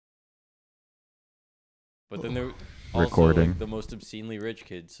But then there also Recording. like, the most obscenely rich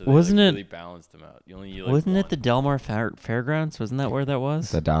kids, so they Wasn't it- really balanced them out. You only need, like, Wasn't it one. the Delmar Fairgrounds? Wasn't that where that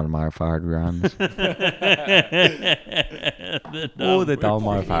was? The Dalmar Fairgrounds. the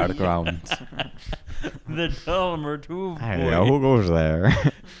Dalmar Fairgrounds. The Delmar Tube Hey, Boy. who goes there?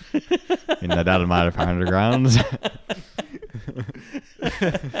 In the Dalmar Fairgrounds.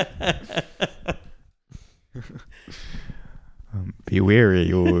 Be weary,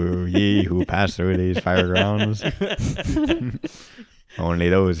 you ye who pass through these fairgrounds. Only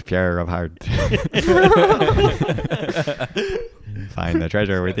those pure of heart find the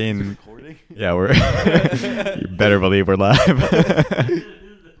treasure within. Yeah, we're. You better believe we're live.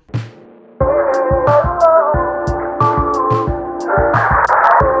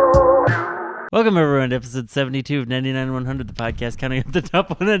 Welcome, everyone, to episode 72 of 99-100, the podcast counting up the top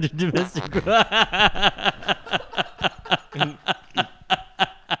 100 domestic...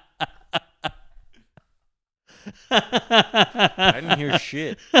 I didn't hear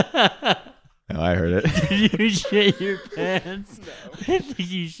shit. No, I heard it. Did you shit your pants? No. I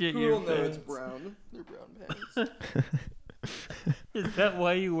think you shit Who your will know pants. it's brown? They're brown pants. Is that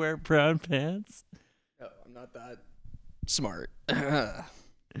why you wear brown pants? No, I'm not that smart.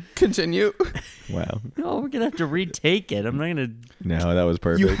 Continue. Wow. No, we're going to have to retake it. I'm not going to... No, that was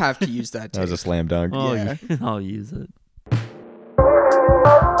perfect. You have to use that. That was a slam dunk. Oh, Yeah. I'll use it.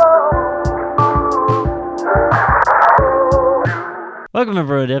 Welcome,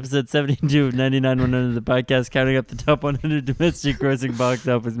 everyone, to episode 72 of 99-100, the podcast counting up the top 100 domestic grossing box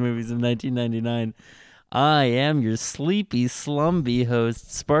office movies of 1999. I am your sleepy, slumby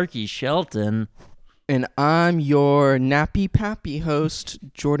host, Sparky Shelton. And I'm your nappy pappy host,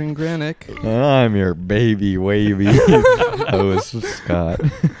 Jordan Granick. And I'm your baby wavy host, Scott.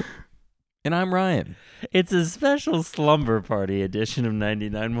 And I'm Ryan. It's a special slumber party edition of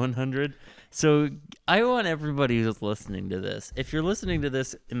 99-100. So I want everybody who's listening to this, if you're listening to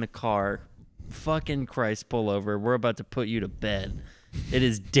this in the car, fucking Christ, pull over. We're about to put you to bed. It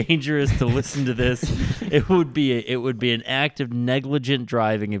is dangerous to listen to this. It would be an act of negligent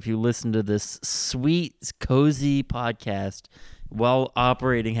driving if you listen to this sweet, cozy podcast while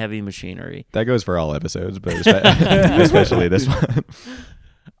operating heavy machinery. That goes for all episodes, but especially this one.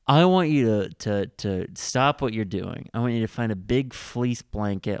 I want you to stop what you're doing. I want you to find a big fleece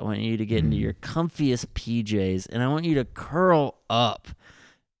blanket. I want you to get into your comfiest PJs, and I want you to curl up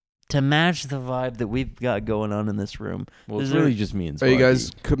to match the vibe that we've got going on in this room. Well, it's Is there- really just me and Are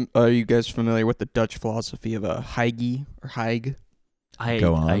Sparky. you guys familiar with the Dutch philosophy of a Heige or Heig?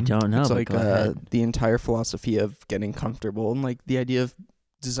 Go on. I don't know. It's but like go ahead. the entire philosophy of getting comfortable and like the idea of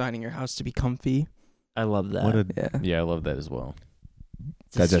designing your house to be comfy. I love that. What a, Yeah. Yeah, I love that as well.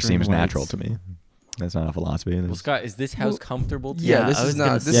 It's that a just string seems weights. natural to me. That's not a philosophy. Well, Scott, is this house Well, comfortable to Yeah, you? this I was is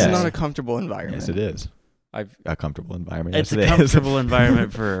gonna not. This say- is not a comfortable environment. Yes, it is. I've A comfortable environment. It's Yes, a it is. comfortable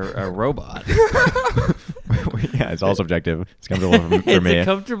environment for a robot. Yeah, it's all subjective. It's comfortable for It's me. a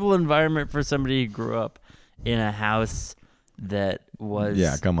comfortable environment for somebody who grew up in a house that was...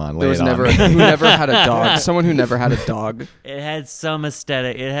 Yeah, come on. There Lay was it on never me. who never had a dog. Someone who never had a dog. It had some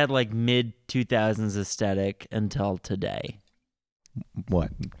aesthetic. It had like mid-2000s aesthetic until today.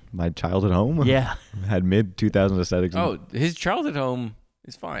 What? My childhood home? Yeah. Had mid-2000s aesthetics. Oh, his childhood home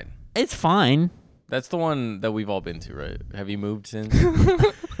is fine. It's fine. That's the one that we've all been to, right? Have you moved since?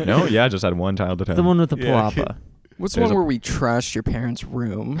 No, yeah, I just had one childhood home. The one with the Yeah. palapa. What's the There's one a- where we trashed your parents'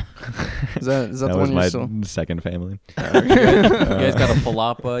 room? Is that that the was one my you're still? second family. You guys got a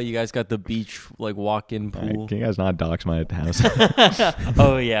palapa. You guys got the beach, like, walk-in All right, pool. can you guys not dox my house?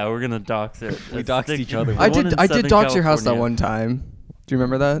 Oh, yeah. We're going to dox it. We That's doxed the- each other. the I one in did Southern dox your house that California. one time. Do you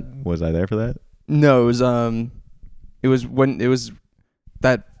remember that? Was I there for that? No, it was when it was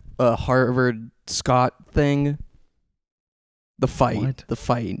that Harvard Scott thing. The fight. What? The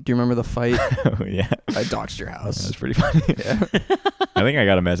fight. Do you remember the fight? Oh, yeah. I doxed your house. That's pretty funny. Yeah. I think I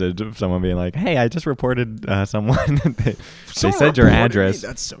got a message of someone being like, hey, I just reported someone. they Someone said your reported me? address.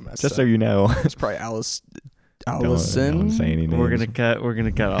 That's so messed Just up. so you know. It's probably Allison. Don't say any names. We're gonna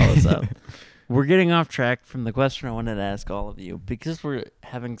cut all this out. We're getting off track from the question I wanted to ask all of you because we're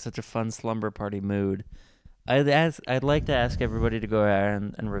having such a fun slumber party mood. I'd like to ask everybody to go out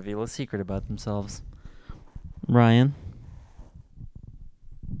and reveal a secret about themselves. Ryan.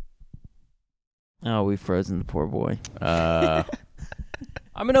 Oh, we've frozen the poor boy.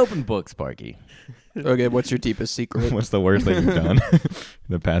 I'm an open book, Sparky. Okay, what's your deepest secret? What's the worst thing you've done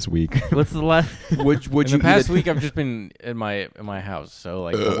the past week? What's the last? Would In you the past eat week, I've just been in my house. So,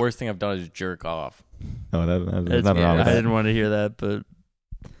 like, the worst thing I've done is jerk off. Oh, there's That's- nothing wrong I with that. didn't want to hear that, but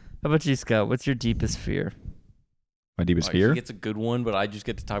how about you, Scott? What's your deepest fear? My deepest Oh, fear? It's a good one, but I just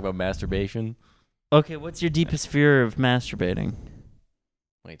get to talk about masturbation. Okay, what's your deepest fear of masturbating?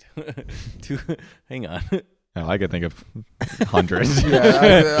 Wait. Hang on. Oh, I could think of hundreds.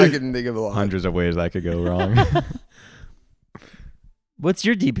 Yeah, I can think of a lot. Hundreds of ways that could go wrong. What's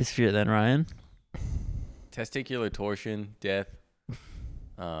your deepest fear then, Ryan? Testicular torsion, death.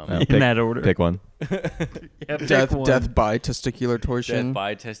 In that order. Pick one. Yeah, pick Death, one. death by testicular torsion. Death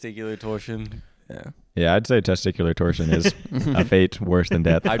by testicular torsion. Yeah. Yeah, I'd say testicular torsion is a fate worse than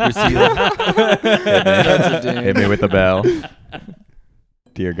death. I'd receive it. That's a ding. Hit me with the bell.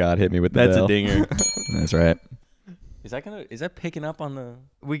 Dear God, hit me with the That's bell. a dinger. That's right. Is that picking up on the?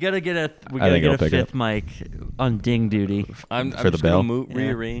 We gotta get a think it'll pick fifth mic on ding duty. I'm For the just bell? gonna Yeah.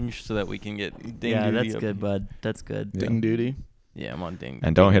 rearrange so that we can get ding. Yeah, duty that's up. good, bud. That's good. Ding duty. Yeah, I'm on ding.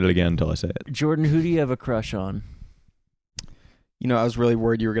 And don't hit it again until I say it. Jordan, who do you have a crush on? You know, I was really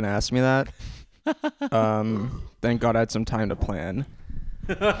worried you were gonna ask me that. Thank God I had some time to plan.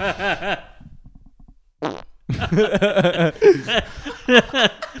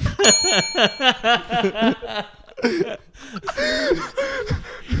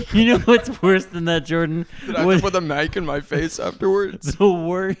 You know what's worse than that, Jordan? Did I have What- to put the mic in my face afterwards?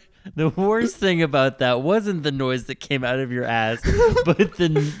 The worst thing about that wasn't the noise that came out of your ass, but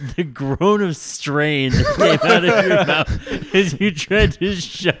the groan of strain that came out of your mouth as you tried to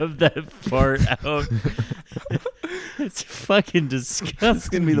shove that fart out. It's fucking disgusting. It's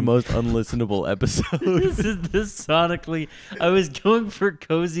gonna be the most unlistenable episode. This is the sonically. I was going for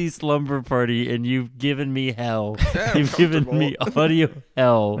cozy slumber party, and you've given me hell. Yeah, You've given me audio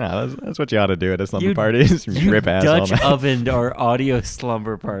hell. Nah, that's what you ought to do at a slumber You- party. Is You rip ass all Dutch night. ovened our audio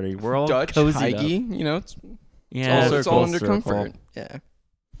slumber party. We're all Dutch, cozy. hygge, you know, Yeah, it's all under circle. comfort. Yeah.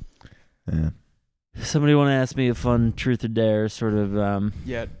 Yeah. Somebody want to ask me a fun truth or dare sort of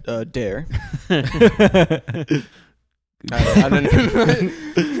Yeah, dare. I don't know.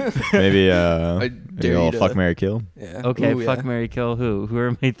 Maybe I maybe dare a you little fuck, to- marry, kill. Yeah. okay, Ooh, fuck, yeah. marry, kill. Who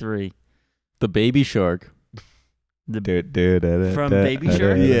are my three? The baby shark. The From Baby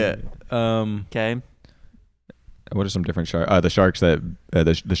Shark? Yeah. Okay. What are some different sharks? The sharks that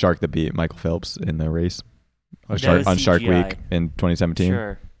the shark that beat Michael Phelps in the race on That was Shark CGI. Week in 2017.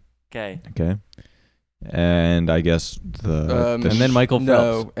 Sure. Okay. Okay. And I guess and then Michael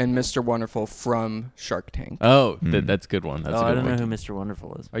Phelps. No, and Mr. Wonderful from Shark Tank. Oh, Hmm. that's a good one. That's Oh, a I good don't know one. who Mr.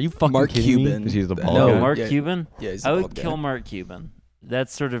 Wonderful is. Are you fucking Mark kidding me? Cuban. 'Cause he's the bald No, guy. Mark yeah. Cuban? Yeah, he's the I bald would guy. kill Mark Cuban.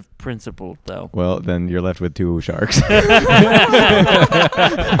 That's sort of principled, though. Well, then you're left with two sharks.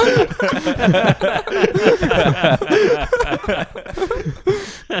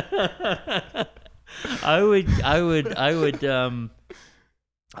 I would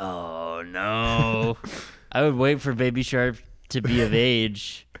oh no. I would wait for Baby Shark to be of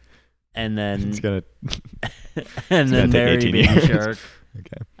age and then It's gonna. and gonna then take marry 18 Baby years. Shark.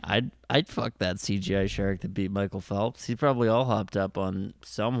 Okay. I'd fuck that CGI shark that beat Michael Phelps. He's probably all hopped up on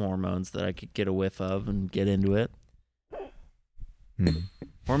some hormones that I could get a whiff of and get into it. Hmm.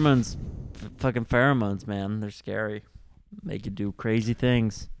 Hormones, fucking pheromones, man. They're scary. Make you do crazy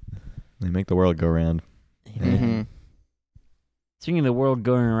things. They make the world go round. Mhm. Speaking of the world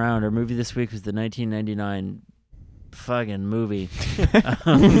going around, our movie this week was the 1999 fucking movie.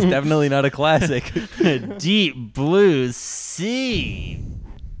 It's definitely not a classic. Deep Blue Sea.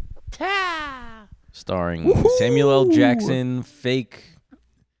 Ta. Starring Samuel L. Jackson, fake.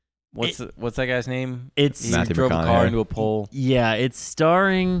 What's that guy's name? It's He Matthew drove a car McConaughey. into a pole. yeah, it's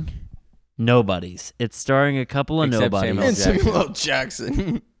starring nobodies. It's starring a couple of Except nobodies. Samuel And Jackson. Samuel L.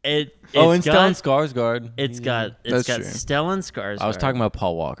 Jackson. It's And got, Stellan Skarsgård. It's got That's true. Stellan Skarsgård. I was talking about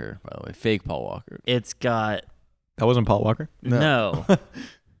Paul Walker, by the way. Fake Paul Walker. It's got That wasn't Paul Walker. no.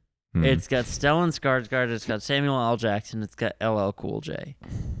 Hmm. It's got Stellan Skarsgård. It's got Samuel L. Jackson. It's got LL Cool J.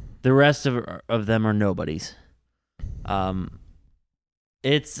 The rest of them are nobodies.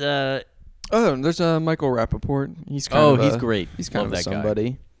 It's Oh, there's Michael Rappaport. He's kind of He's great. He's kind Love of that guy.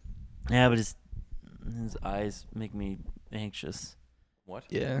 somebody. yeah, but his eyes make me anxious. What?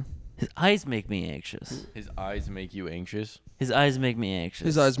 Yeah. His eyes make me anxious. His eyes make you anxious His eyes make me anxious.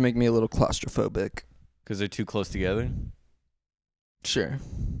 His eyes make me a little claustrophobic. because they're too close together. Sure.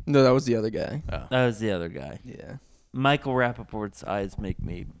 No, that was the other guy. Oh. That was the other guy. Yeah. Michael Rappaport's eyes make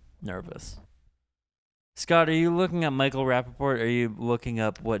me nervous. Scott, are you looking at Michael Rappaport or are you looking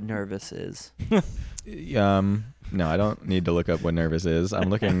up what nervous is? No, I don't need to look up what nervous is. I'm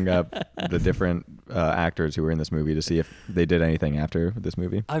looking up the different actors who were in this movie to see if they did anything after this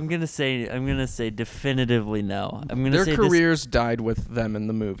movie. I'm gonna say definitively no. I'm gonna Their say careers died with them in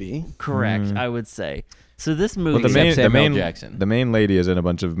the movie. this, correct. Mm. I would say. So this Well, movie. the main, Except Samuel the main, Jackson. the main lady is in a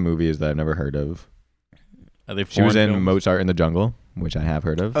bunch of movies that I've never heard of. Are they She was foreign in films? Mozart in the Jungle, which I have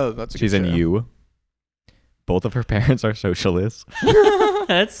heard of. Oh, that's a She's good in show. You. Both of her parents are socialists.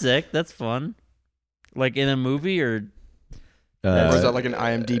 That's sick. That's fun. Like in a movie or Or is that like an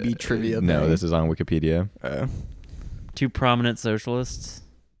IMDb trivia No, thing? this is on Wikipedia. two prominent socialists?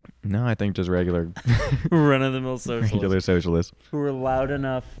 No, I think just regular Run-of-the-mill socialists. regular socialists. Who were loud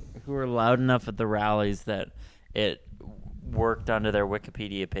enough at the rallies that it worked onto their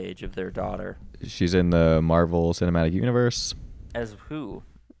Wikipedia page of their daughter. She's in the Marvel Cinematic Universe. As who?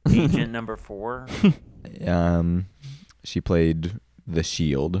 Agent number 4? She played the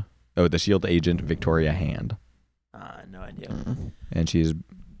Shield. Oh, the Shield agent Victoria Hand. No idea. And she's...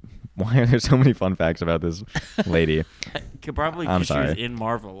 Why are there so many fun facts about this lady? Could probably I'm because she was sorry. in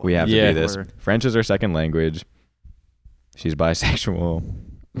Marvel. We have to Yeah. do this. French is her second language. She's bisexual.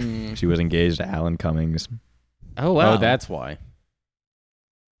 She was engaged to Alan Cummings. Oh, wow. Oh, that's why.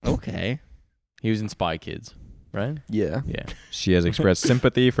 okay. He was in Spy Kids, right? Yeah. Yeah. She has expressed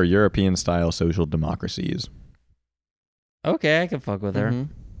sympathy for European-style social democracies. Okay, I can fuck with her. Mhm.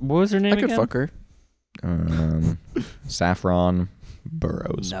 What was her name I could again? fuck her. Saffron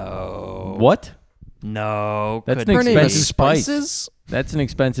Burrows. No. What? No. That's couldn't an Her name expensive is spice. Spices. That's an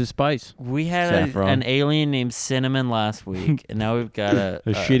expensive spice. We had Saffron. an alien named Cinnamon last week, and now we've got a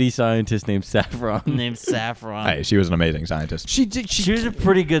shitty scientist named Saffron. named Saffron. Hey, she was an amazing scientist. She did. She was a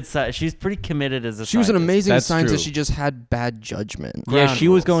pretty good scientist. She's pretty committed as a She was an scientist. amazing That's scientist. true. She just had bad judgment. Yeah, Ground she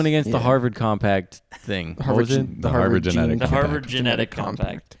was rules. going against the Yeah. Harvard Compact thing. What Harvard, was it? The Harvard Genetic The Compact. Harvard Genetic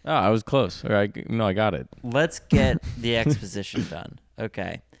Compact. Oh, I was close. I got it. Let's get the exposition done.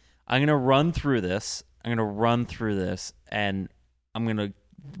 Okay. I'm going to run through this. And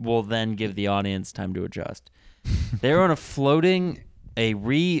we'll then give the audience time to adjust. They're on a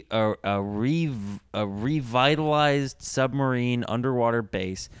revitalized submarine underwater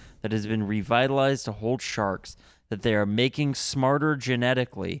base that has been revitalized to hold sharks that they are making smarter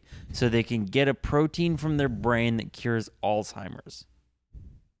genetically so they can get a protein from their brain that cures Alzheimer's.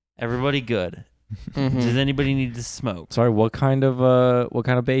 Everybody good? Does anybody need to smoke? Sorry, what kind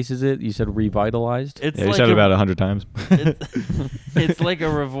of base is it? You said revitalized? It's Yeah, you like said it a- about 100 times. It's like a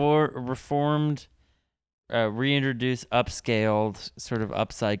reformed, reintroduced, upscaled, sort of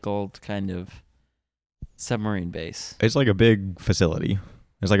upcycled kind of submarine base. It's like a big facility.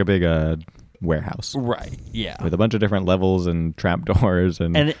 It's like a big warehouse Right. Yeah. with a bunch of different levels and trapdoors,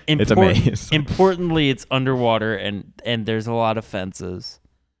 and And it's a maze. importantly, it's underwater and there's a lot of fences.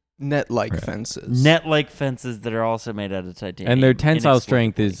 Net-like Right. fences. Net-like fences that are also made out of titanium. And their tensile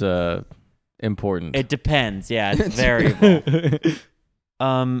strength inexplicably. is important. It depends. Yeah, it's variable.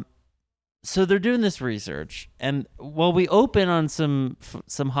 So they're doing this research, and we open on some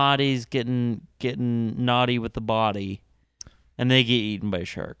hotties getting naughty with the body, and they get eaten by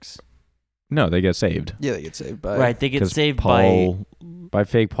sharks. No, they get saved. Yeah, they get saved by. Right, they get 'Cause saved by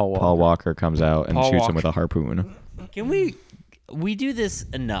fake Paul Walker. Paul Walker comes out and Paul shoots Walker. him with a harpoon. by. Can we do this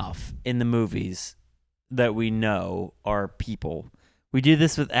enough in the movies that we know are people? We do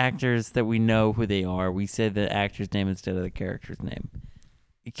this with actors that we know who they are. We say the actor's name instead of the character's name.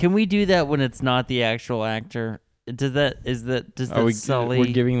 Can we do that when it's not the actual actor? Does that sully? We're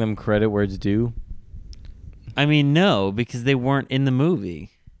giving them credit where it's due. I mean, no, because they weren't in the movie.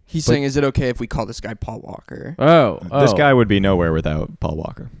 He's saying, is it okay if we call this guy Paul Walker? This guy would be nowhere without Paul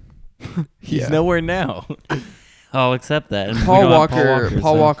Walker. he's Yeah. nowhere now. I'll accept that. And we Paul don't have Walker.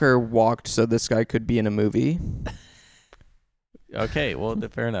 Paul so- Walker walked so this guy could be in a movie. Okay, well,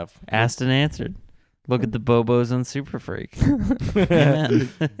 fair enough. Asked and answered. Look at the Bobos on Super Freak. Amen.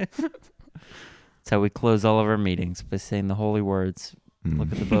 That's how we close all of our meetings, by saying the holy words.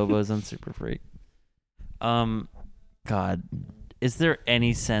 Look at the Bobos on Super Freak. God, is there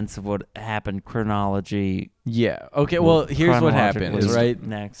any sense of what happened chronology? Yeah. Okay, well, here's what happens, chronologically right?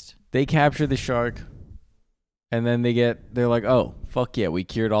 Next. They capture the shark, and then they're like, oh, fuck yeah, we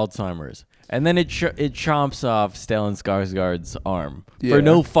cured Alzheimer's. And then it chomps off Stellan Skarsgård's arm Yeah. for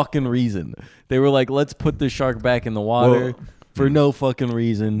no fucking reason. They were like, let's put the shark back in the water for no fucking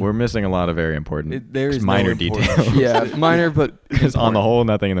reason. We're missing a lot of very important There is no minor importance. details. Yeah, minor, but Because on the whole,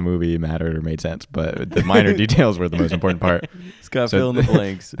 nothing in the movie mattered or made sense, but the minor details were the most important part. It's got So fill in the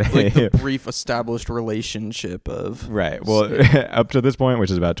blanks. like the brief established relationship of. Right. Well, up to this point,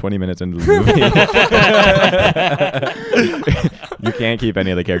 which is about 20 minutes into the movie, you can't keep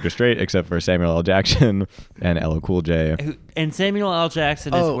any of the characters straight except for Samuel L. Jackson and LL Cool J. And Samuel L.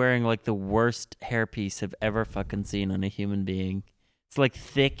 Jackson is Oh. wearing like the worst hairpiece I've ever fucking seen on a human being. It's like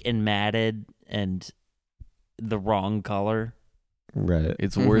thick and matted and the wrong color. Right.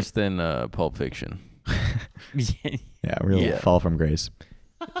 It's worse than Pulp Fiction. Yeah, really Yeah. fall from grace.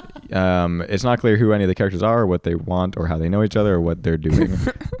 It's not clear who any of the characters are, or what they want, or how they know each other, or what they're doing.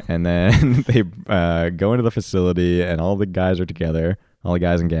 And then they go into the facility, and all the guys are together, all the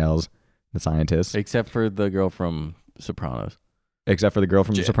guys and gals, the scientists, Except for the girl from Sopranos. except for the girl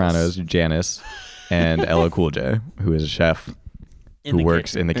from The Janice. Sopranos, Janice, and LL Cool J, who is a chef In who the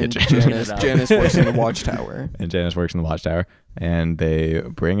works kitchen. in the And kitchen. Janice works in the watchtower. And Janice works in the watchtower, and they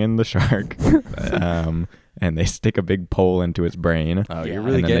bring in the shark, and they stick a big pole into its brain, Oh, Yeah. you're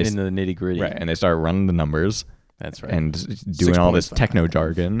really And then getting into the nitty gritty. right? And they start running the numbers That's right. and doing all this 6.5. techno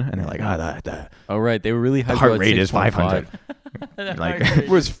jargon, and they're like, the Oh, right, they were really hyped heart about rate is 6.5. 500. The Like- heart rate- It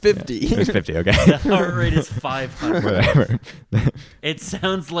was 50. It was 50, the okay, heart rate is 500. whatever. It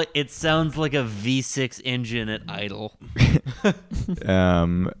sounds like a V6 engine at idle.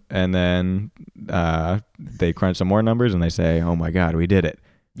 And then they crunch some more numbers, and they say, "Oh my God, we did it!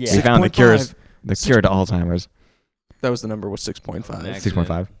 Yeah. We found the 6.5. cure to Alzheimer's." That was the number, was An 6.5. accident. 6.5.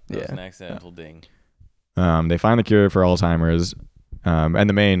 That was Yeah. an accidental ding. They find the cure for Alzheimer's, and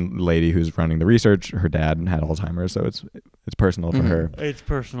the main lady who's running the research, her dad had Alzheimer's, so it's personal for Mhm. her. It's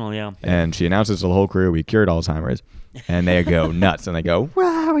personal, yeah. And she announces to the whole crew, "We cured Alzheimer's," and they go nuts, and they go,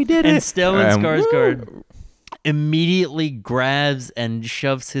 "Wow, we did And it!" Stellan Um, Skarsgård immediately grabs and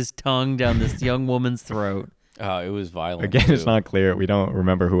shoves his tongue down this young woman's throat. Oh, it was violent. Again, it's too. not clear. We don't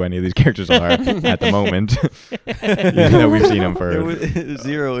remember who any of these characters are at the moment, even though we've seen them There for was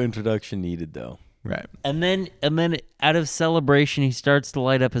zero introduction needed, though. right. And then out of celebration, he starts to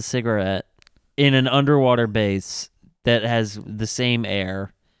light up a cigarette in an underwater base that has the same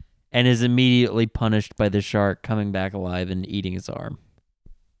air and is immediately punished by the shark coming back alive and eating his arm.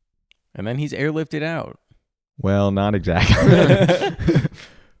 And then he's airlifted out. Well, not exactly.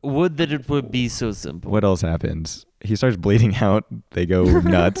 Would that it would be so simple. What else happens? He starts bleeding out. They go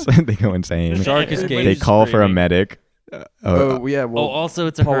nuts. They go insane. The shark Everybody's escapes. They call for a screaming. medic. Oh, yeah. Well, Also,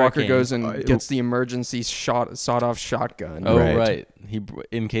 it's a Paul Walker hurricane. goes and gets the emergency sawed-off shotgun. Oh, Right. right.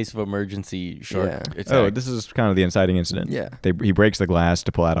 In case of emergency, shark Yeah. attack. Oh, this is kind of the inciting incident. Yeah. He breaks the glass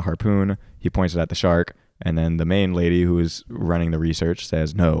to pull out a harpoon. He points it at the shark, and then the main lady who is running the research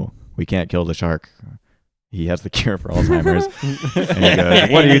says, "No, we can't kill the shark. He has the cure for Alzheimer's." And he goes,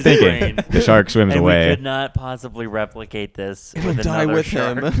 "What are you In his thinking?" brain. The shark swims And away. we could not possibly replicate this It'll with die another with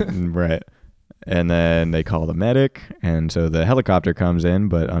shark. him. Right. And then they call the medic, and so the helicopter comes in,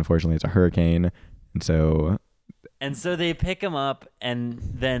 but unfortunately it's a hurricane, and so And so they pick him up, and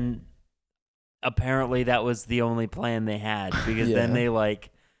then apparently that was the only plan they had, because then Yeah.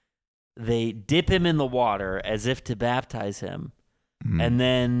 they dip him in the water as if to baptize him, mm, and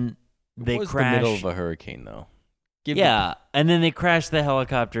then they it was crash. the middle of a hurricane, though. Yeah, and then they crash the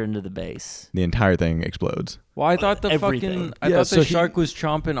helicopter into the base. the entire thing explodes. Well, I thought the Everything. I Yeah, thought so the he- shark was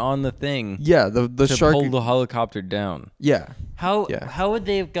chomping on the thing Yeah, the to shark. pull the helicopter down. Yeah. How Yeah. how would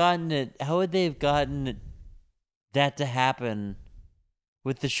they have gotten it? How would they have gotten that to happen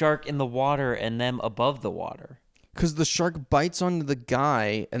with the shark in the water and them above the water? Because the shark bites onto the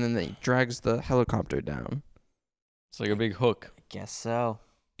guy and then they drags the helicopter down. It's like a big hook, Guess so.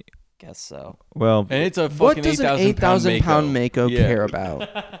 Guess so. Well, and it's a What fucking does an 8,000 pound Mako Yeah. care about?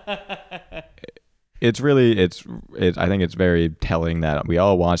 it's really I think it's very telling that we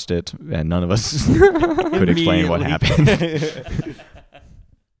all watched it and none of us could explain what Immediately. happened.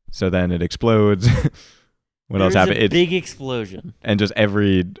 So then it explodes. What else There's happened? A big explosion. And just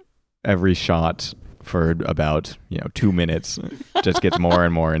every shot for about 2 minutes just gets more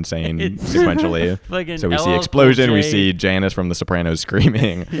and more insane It's- sequentially. Fucking So we see LL explosion, Cool we J. see Janice from The Sopranos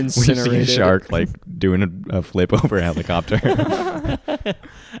screaming, we see a Incinerated. shark like doing a flip over a helicopter.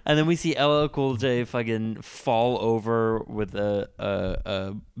 And then we see LL Cool J fucking fall over with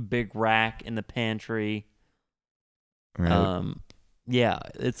a big rack in the pantry. Right. Yeah,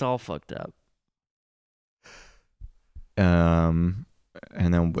 it's all fucked up. And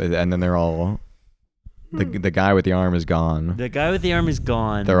then they're all the guy with the arm is gone. The guy with the arm is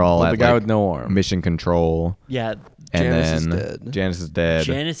gone. They're all Well, at the guy like, with no arm. mission control, Yeah, and Janice is then dead. Janice is dead.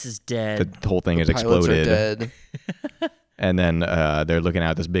 Janice is dead. The whole thing is Pilots are exploded. dead. And then they're looking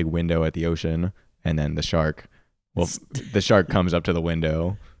out this big window at the ocean, and then the shark. Well, the shark comes up to the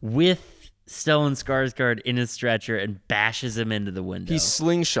window. With Stellan Skarsgård in his stretcher and bashes him into the window. He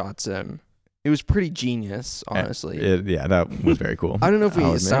slingshots him. It was pretty genius, honestly. Yeah, that was very cool. I don't know if we I'll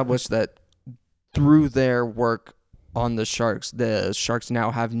admit. established that through their work on the sharks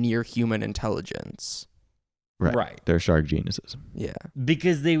now have near human intelligence. Right. They're shark geniuses. Yeah.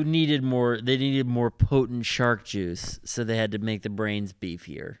 Because they needed more potent shark juice, so they had to make the brains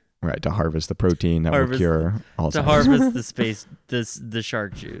beefier. Right, to harvest the protein that will Harvest- cure Alzheimer's. To harvest the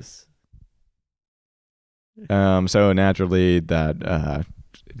shark juice. So naturally, that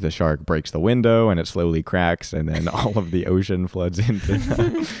the shark breaks the window and it slowly cracks, and then all of the ocean floods into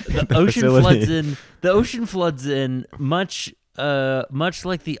the ocean facility. floods in. The ocean floods in much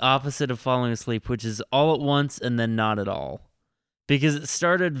like the opposite of falling asleep, which is all at once and then not at all, because it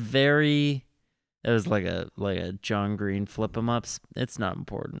started very. It was like a John Green flip 'em ups. It's not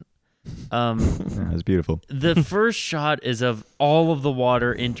important. Yeah, it was beautiful. The first shot is of all of the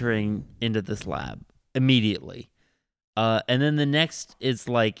water entering into this lab immediately. And then the next is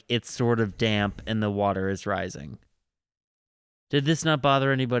like it's sort of damp and the water is rising. Did this not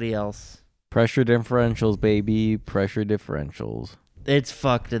bother anybody else? Pressure differentials, baby. Pressure differentials. It's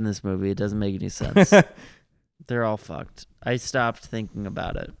fucked in this movie. It doesn't make any sense. They're all fucked. I stopped thinking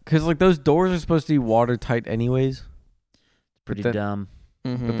about it. Because, like, those doors are supposed to be watertight anyways. Pretty then- dumb.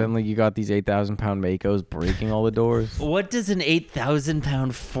 But then, like, you got these 8,000-pound Makos breaking all the doors. What does an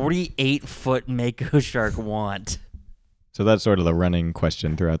 8,000-pound, 48-foot Mako shark want? So that's sort of the running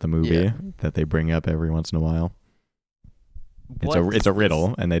question throughout the movie Yeah. that they bring up every once in a while. What It's is a riddle,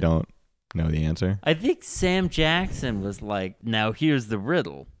 this? and they don't know the answer. I think Sam Jackson was like, now here's the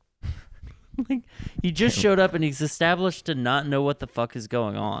riddle. Like, he just showed up and he's established to not know what the fuck is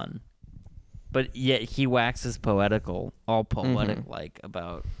going on. But yet he waxes poetical, all poetic like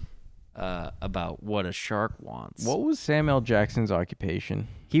about what a shark wants. What was Samuel Jackson's occupation?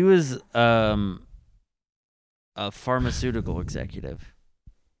 He was a pharmaceutical executive.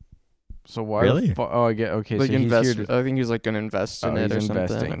 So why? Really? Oh, I get. Okay, Like so he's invest. here to. I think he's like gonna invest in it he's or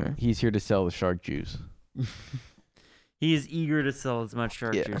investing. something. He's here to sell the shark juice. He is eager to sell as much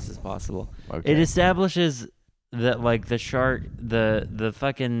shark Yeah. juice as possible. Okay. It establishes that like the shark, the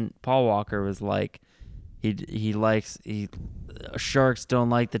fucking Paul Walker was like, sharks don't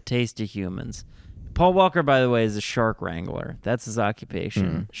like the taste of humans. Paul Walker, by the way, is a shark wrangler. That's his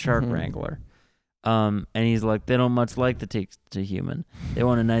occupation, shark wrangler. And he's like, they don't much like the taste of human. They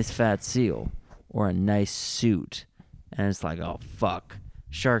want a nice fat seal or a nice suit. And it's like, oh fuck,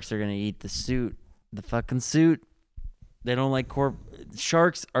 sharks are gonna eat the suit, the fucking suit. They don't like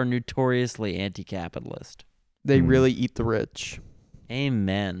sharks are notoriously anti-capitalist. They really eat the rich.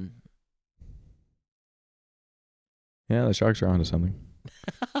 Amen. Yeah, the sharks are onto something.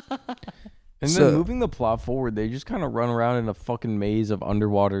 And So- then moving the plot forward, they just kind of run around in a fucking maze of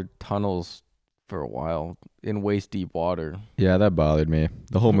underwater tunnels for a while in waist deep water. Yeah, that bothered me.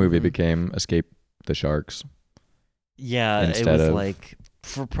 The whole movie became escape the sharks. Yeah, it Instead was of- like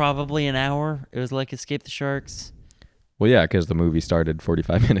for probably an hour. It was like Escape the Sharks. Well, yeah, because the movie started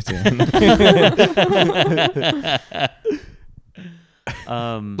 45 minutes in.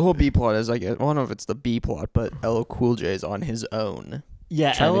 The whole B plot is like I don't know if it's the B plot, but LL Cool J is on his own.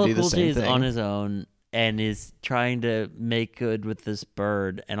 Yeah, Trying to LL do the Cool J same is thing. on his own and is trying to make good with this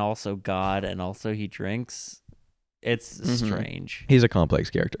bird and also God and also he drinks. It's strange. He's a complex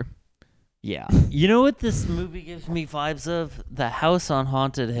character. Yeah. You know what this movie gives me vibes of? The House on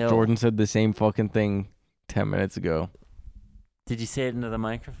Haunted Hill. Jordan said the same fucking thing 10 minutes ago. Did you say it into the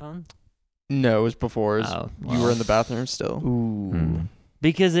microphone? No, it was before. It was- Oh, You well. were in the bathroom still. Ooh.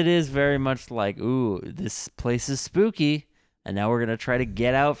 Because it is very much like, ooh, this place is spooky, and now we're gonna try to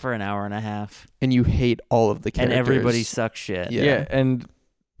get out for an hour and a half, And you hate all of the and characters. everybody sucks shit. Yeah. Yeah, and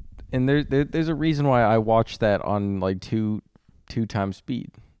there's a reason why I watched that on like two times speed.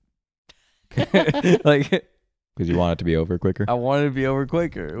 Like Because you want it to be over quicker. I wanted to be over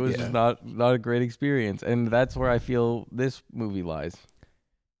quicker. It was Yeah. just not a great experience, and that's where I feel this movie lies.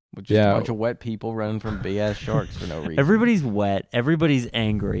 With just Yeah. a bunch of wet people running from big ass sharks for no reason. Everybody's wet. Everybody's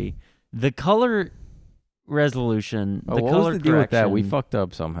angry. The color resolution. Oh, the what color was the deal with that? We correction- fucked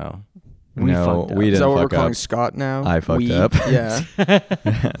up somehow. we No, fucked up. we Is that didn't what we're fuck calling up. Scott now? I fucked We? up. Yeah.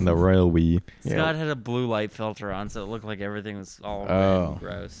 The royal we. Scott had a blue light filter on, so it looked like everything was all red Oh. and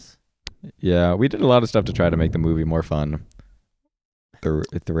gross. Yeah, we did a lot of stuff to try to make the movie more fun.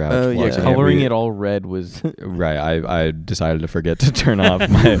 Throughout Oh, yeah. watching Coloring we- it all red was Right, I decided to forget to turn off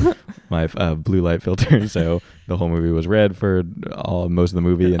my blue light filter, so the whole movie was red for most of the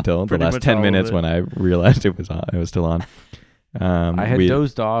movie until the Pretty last much 10 all of minutes it. when I realized it was on. It was still on. I had we-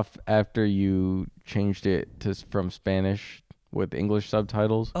 dozed off after you changed it from Spanish with English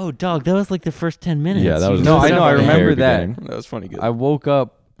subtitles. Oh, dog, that was like the first 10 minutes. Yeah, that You was No, dozed I know, off I at the remember very that. beginning. That was funny. Good. I woke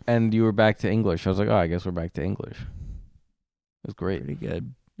up and you were back to English. I was like, oh, I guess we're back to English. It was great. Pretty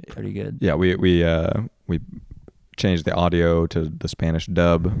good. Pretty good. Yeah, we changed the audio to the Spanish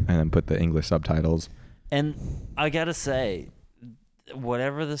dub and then put the English subtitles. And I gotta say,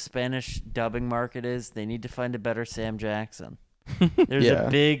 whatever the Spanish dubbing market is, they need to find a better Sam Jackson.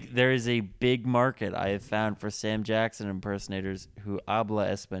 There is a big market I have found for Sam Jackson impersonators who habla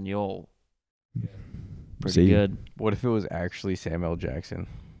español. Pretty See? good. What if it was actually Samuel Jackson?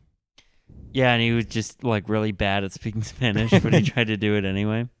 Yeah, and he was just like really bad at speaking Spanish, but he tried to do it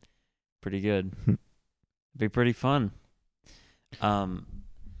anyway. Pretty good. Be pretty fun.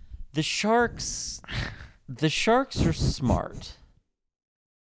 The sharks are smart.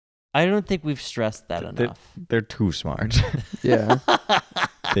 I don't think we've stressed that enough. They're too smart. Yeah.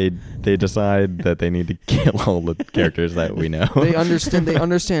 They decide that they need to kill all the characters that we know. They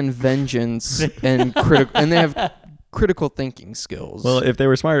understand vengeance and they have critical thinking skills. Well, if they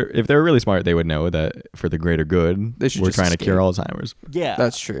were really smart, they would know that for the greater good, They should we're just trying to cure escape. Alzheimer's. Yeah.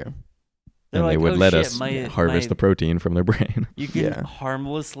 That's true. They're And they like, would "Oh, let shit, us my- harvest my- the protein from their brain. You can Yeah.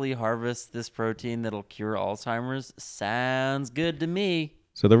 harmlessly harvest this protein that'll cure Alzheimer's. Sounds good to me.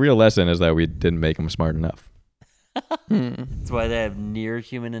 So the real lesson is that we didn't make them smart enough. That's why they have near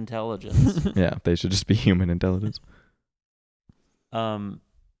human intelligence. Yeah, they should just be human intelligence. I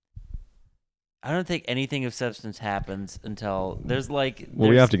don't think anything of substance happens until there's like Well,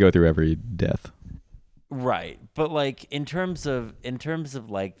 we have to go through every death. right, but like in terms of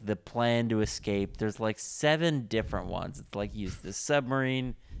like the plan to escape, there's like 7 different ones. It's like use this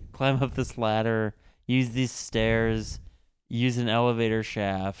submarine, climb up this ladder, use these stairs, use an elevator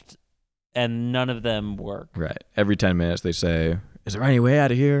shaft, and none of them work. Right. Every 10 minutes they say, "Is there any way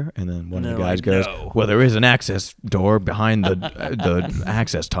out of here?" And then one of And the they're guys like, goes, "No." "Well, there is an access door behind the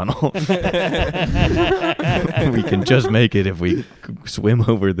access tunnel. We can just make it if we swim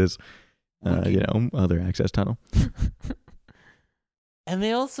over this, other access tunnel." And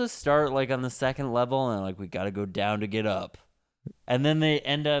they also start like on the second level and like we got to go down to get up. And then they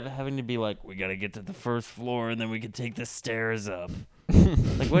end up having to be like, we got to get to the first floor and then we can take the stairs up.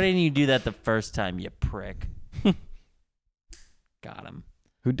 Like, why didn't you do that the first time, you prick? Got him.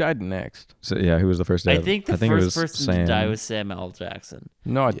 Who died next? So yeah, who was the first? I dead? think the it first was person Sam. to die was Sam L. Jackson.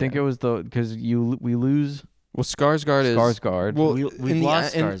 No, I think Yeah. it was because we lose Well, Skarsgård is Skarsgård. Well, We've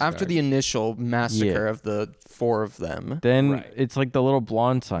lost after Skarsgård. the initial massacre of the 4 of them. Then Right. it's like the little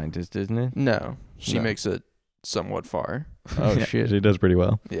blonde scientist, isn't it? No, she No. makes it somewhat far. Oh Yeah, shit! she does pretty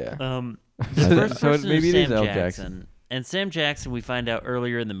well. Yeah. The first So person maybe is it is Sam L. Jackson. And Sam Jackson, we find out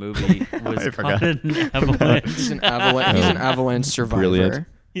earlier in the movie, was I forgot. caught in an avalanche. He's an avalanche survivor. Brilliant.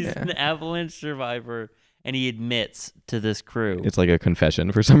 He's Yeah. an avalanche survivor, and he admits to this crew. It's like a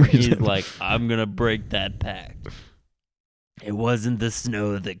confession for some reason. He's like, I'm going to break that pact. It wasn't the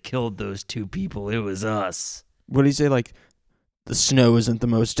snow that killed those 2 people. It was us. What did he say? Like, the snow isn't the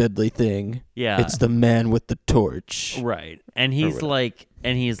most deadly thing. Yeah. It's the man with the torch. right. And he's whatever.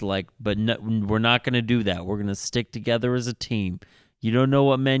 like, but no, we're not going to do that. We're going to stick together as a team. You don't know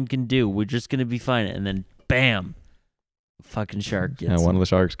what men can do. We're just going to be fine. And then, bam, fucking shark gets one of the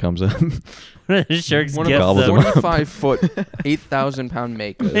sharks comes up. the sharks One gets gobbles of him the up. 25-foot, 8,000-pound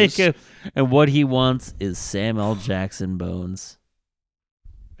Makos. Mako. And what he wants is Sam L. Jackson bones.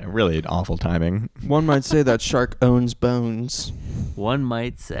 Really awful timing. One might say that shark owns bones. One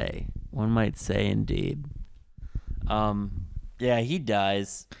might say indeed. Yeah, he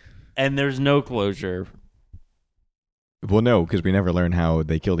dies, and there's no closure. Well, no, because we never learn how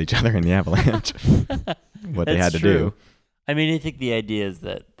they killed each other in the avalanche. What they had That's to true. do. I mean, I think the idea is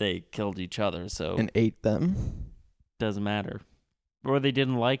that they killed each other, so And ate them. doesn't matter. Or they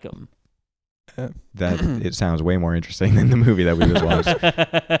didn't like him. That it sounds way more interesting than the movie that we just watched.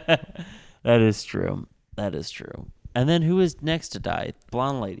 That is true. That is true. And then who was next to die?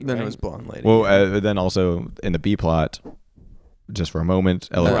 Blonde lady. Then right? it was blonde lady. Well, then also in the B plot, just for a moment,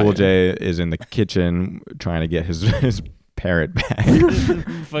 LL Cool Right. J is in the kitchen trying to get his parrot back.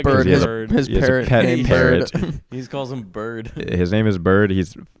 Fucking Bird, He has a- bird. his he has a parrot pet named parrot. Bird. He calls him Bird. His name is Bird.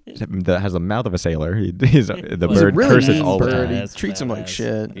 Has the mouth of a sailor. The He's bird He's a really curses mean all the bird. time. He That's treats him like badass.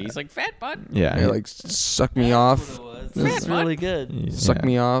 shit. He's like fat butt. Yeah, He like suck me off. This is really good. Suck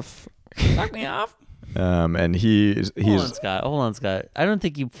me off. Suck me off. And he's Hold on, Scott. I don't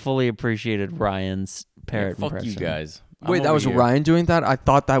think you fully appreciated Ryan's parrot Fuck impression. you guys. Wait, I'm that over was here. Ryan doing that? I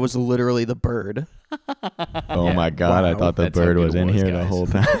thought that was literally the bird. oh Yeah. my god! I Wow. thought the That's how bird good was it in was, here the guys. whole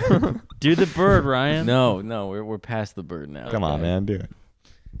time. Do the bird, Ryan. No, we're past the bird now. Come on, Okay. man, do it.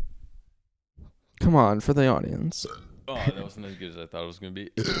 Come on, for the audience. Oh, that wasn't as good as I thought it was gonna be.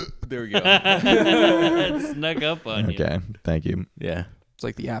 There we go. It snuck up on you. Okay, thank you. Yeah, It's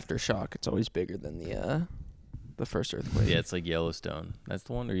like the aftershock. It's always bigger than the first earthquake. yeah. It's like Yellowstone. That's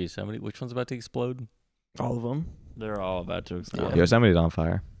the one, or Yosemite. Which one's about to explode? All of them. They're all about to explode. Yosemite's on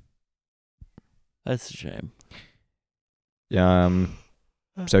fire. That's a shame. Yeah.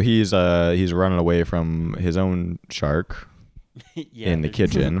 So he's running away from his own shark Yeah, in the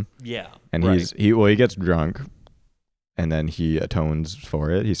there's- kitchen, Yeah. and Right. he gets drunk, and then he atones for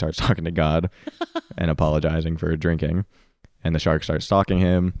it. He starts talking to God and apologizing for drinking, and the shark starts stalking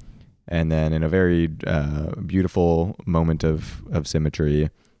him, And then in a very beautiful moment of symmetry,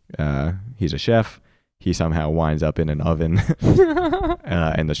 he's a chef. He somehow winds up in an oven,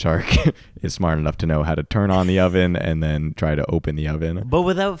 and the shark is smart enough to know how to turn on the oven and then try to open the oven. But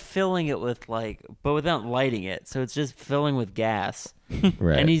without filling it with without lighting it, so it's just filling with gas.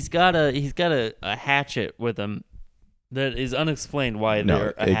 Right. And he's got a hatchet with him that is unexplained why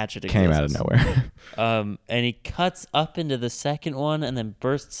No, a hatchet came out of exists. nowhere. And he cuts up into the second one and then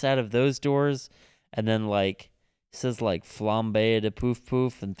bursts out of those doors, and then says flambe it a poof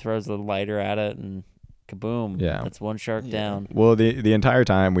poof and throws a lighter at it and kaboom. Yeah. That's one shark down. Well, the entire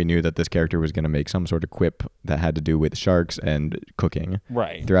time we knew that this character was going to make some sort of quip that had to do with sharks and cooking.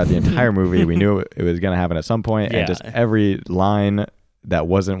 Right. Throughout the entire movie, we knew it was going to happen at some point, Yeah. and just every line that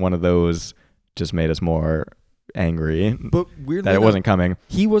wasn't one of those just made us more angry But weirdly that it enough, wasn't coming.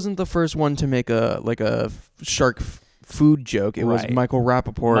 he wasn't the first one to make a shark food joke. It was Right. Michael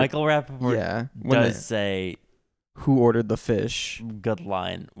Rappaport. Michael Rappaport yeah, does say who ordered the fish. good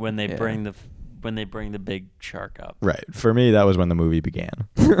line when they Yeah. bring the big shark up. Right. For me, that was when the movie began.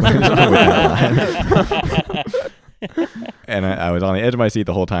 And I was on the edge of my seat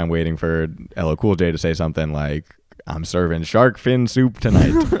the whole time waiting for LL Cool J to say something like, I'm serving shark fin soup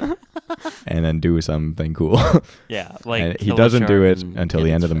tonight. And then do something cool. Yeah, And he kill a doesn't do shark it and until get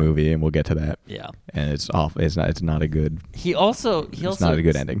the end his of the shark. movie, and we'll get to that. Yeah. And it's off. It's not a good. He also It's not a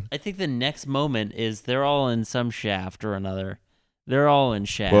good ending. I think the next moment is they're all in some shaft or another. They're all in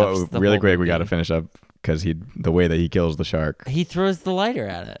shafts. Well, the really whole quick, we got to movie. finish up because the way that he kills the shark. He throws the lighter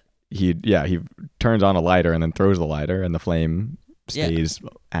at it. He turns on a lighter and then throws the lighter, and the flame Yeah. stays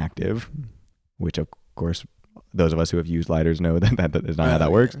active, which of course those of us who have used lighters know that is not how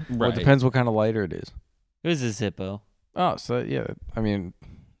that works. Well, it depends what kind of lighter it is. It was his hippo. Oh, so yeah. I mean,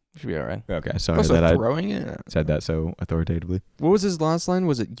 should be all right. Okay, sorry Also that I throwing it. said that so authoritatively. What was his last line?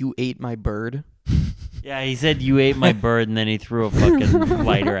 Was it "You ate my bird"? Yeah, he said you ate my bird, and then he threw a fucking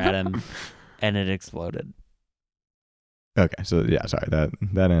lighter at him, and it exploded. Okay, so yeah, sorry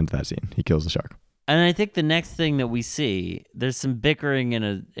that ends that scene. He kills the shark. And I think the next thing that we see, there's some bickering in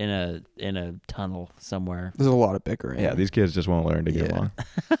a tunnel somewhere. There's a lot of bickering. Yeah, these kids just won't learn to get Yeah. along.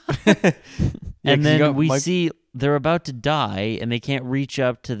 Yeah, And 'cause you then got we Mike- see they're about to die, and they can't reach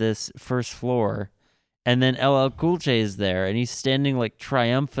up to this first floor. And then LL Cool J is there, and he's standing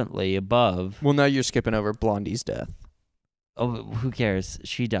triumphantly above. Well, now you're skipping over Blondie's death. Oh, who cares?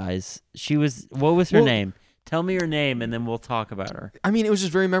 She dies. What was her Well- name? Tell me her name, and then we'll talk about her. I mean, it was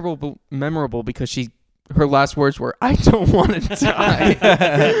just very memorable because her last words were, "I don't want to die."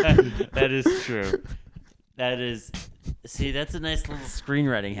 That is true. See, that's a nice little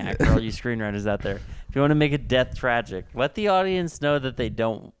screenwriting hack for all you screenwriters out there. If you want to make a death tragic, let the audience know that they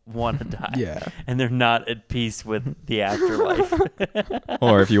don't want to die. Yeah. And they're not at peace with the afterlife.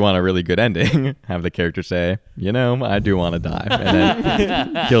 Or if you want a really good ending, have the character say, I do want to die, and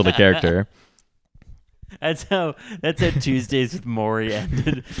then kill the character. That's how Tuesdays with Maury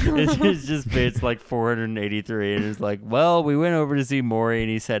ended. It's like 483, and it's like, well, we went over to see Maury, and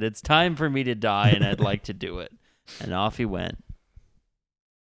he said, it's time for me to die, and I'd like to do it. And off he went.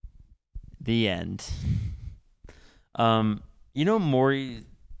 The end. Maury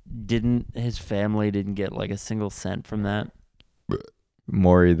his family didn't get a single cent from that.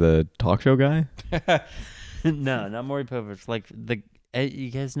 Maury, the talk show guy? No, not Maury Povich.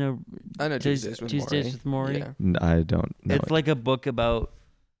 You guys know I know Tuesdays with Maury? Yeah. I don't know. It's like a book about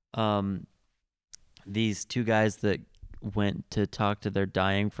these two guys that went to talk to their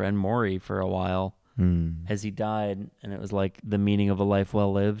dying friend Maury for a while as he died, and it was the meaning of a life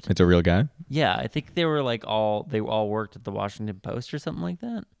well lived. It's a real guy? Yeah, I think they were they all worked at the Washington Post or something like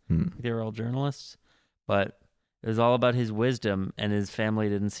that. Hmm. They were all journalists, but it was all about his wisdom, and his family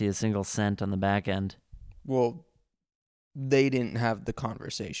didn't see a single cent on the back end. Well, they didn't have the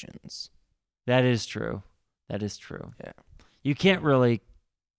conversations. That is true. Yeah. You can't really.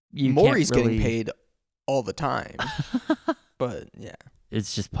 Maury's getting paid all the time. But yeah.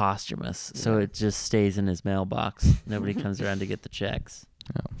 It's just posthumous, so Yeah. it just stays in his mailbox. Nobody comes around to get the checks.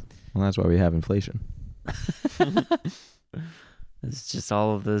 Well, that's why we have inflation. It's just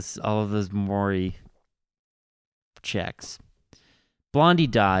all of those Maury checks. Blondie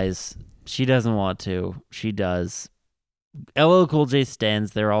dies. She doesn't want to. She does. LL Cool J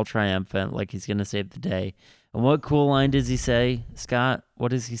stands there all triumphant, like he's gonna save the day. And what cool line does he say, Scott? What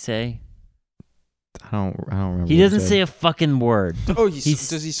does he say? I don't remember. He doesn't say a fucking word. Oh, He's-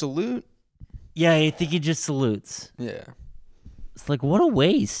 does he salute? Yeah, I think he just salutes. Yeah. It's what a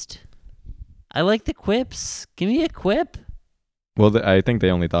waste. I like the quips. Give me a quip. Well, I think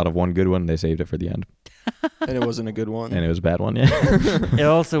they only thought of one good one. They saved it for the end. And it wasn't a good one. And it was a bad one, yeah. It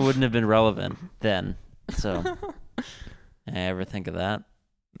also wouldn't have been relevant then. So, ever think of that?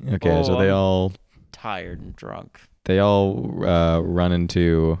 Okay, so I'm tired and drunk. they all run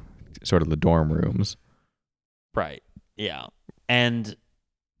into sort of the dorm rooms. Right. Yeah. And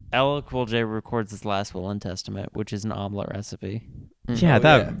LL Cool J records his last will and testament, which is an omelet recipe. Yeah, Oh,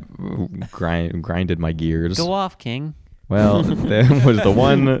 that grinded my gears. Go off, King. Well, there was the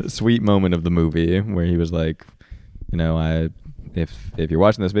one sweet moment of the movie where he was like, you know, if you're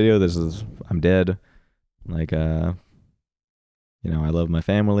watching this video, I'm dead. Like, you know, I love my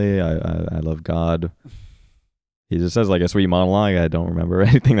family. I love God. He just says like a sweet monologue. I don't remember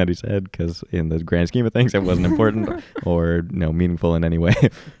anything that he said because in the grand scheme of things, it wasn't important or meaningful in any way.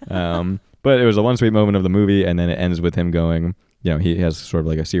 But it was the one sweet moment of the movie, and then it ends with him going, you know, he has sort of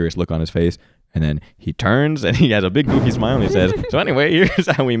like a serious look on his face, and then he turns and he has a big goofy smile and he says, "So anyway, here's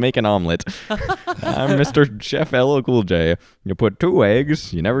how we make an omelet. I'm Mr. Chef LL Cool J. You put 2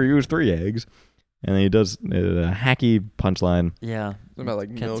 eggs. You never use 3 eggs." And then he does a hacky punchline. Yeah. Something about like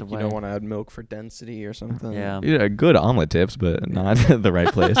Gets milk. away. You don't want to add milk for density or something. Yeah. Yeah, good omelet tips, but not the right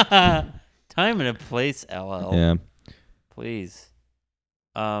place. Time and a place, LL. Yeah. Please.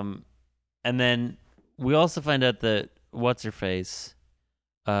 And then we also find out that what's her face,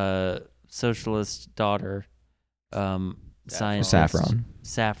 socialist daughter, scientist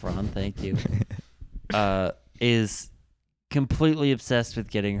Saffron. Thank you. Is completely obsessed with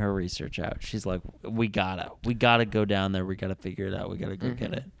getting her research out. She's like, we gotta go down there. We gotta figure it out. We gotta go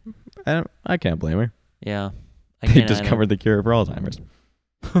get it. I can't blame her. Yeah. They discovered the cure for Alzheimer's.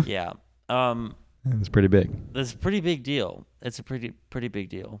 Yeah. It's pretty big. That's a pretty big deal. It's a pretty big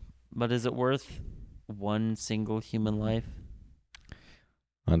deal. But is it worth one single human life?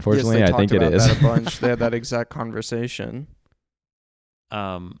 Unfortunately, yes, they I think it talked is. about that a bunch. They had that exact conversation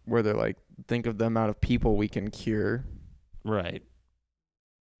where they're like, think of the amount of people we can cure. Right.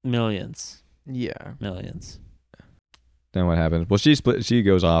 Millions. Yeah. Millions. Then what happens? Well, she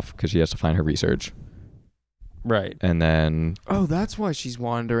goes off because she has to find her research. Right. And then Oh, that's why she's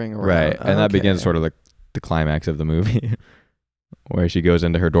wandering around. right, and that begins sort of the climax of the movie, where she goes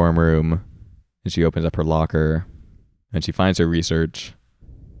into her dorm room and she opens up her locker and she finds her research.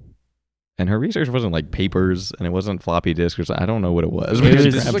 And her research wasn't like papers and it wasn't floppy disks. I don't know what it was. It was a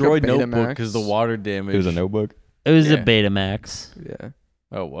It's like a destroyed notebook Betamax. because the water damage. It was a notebook. It was a Yeah. Betamax. Yeah.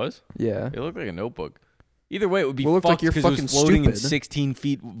 Oh, it was? Yeah. It looked like a notebook. Either way, it would be Well, it looked like fucked you're because it fucking was floating in stupid. 16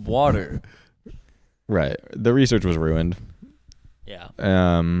 feet of water. Right. The research was ruined. Yeah.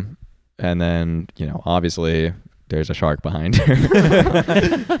 And then, obviously there's a shark behind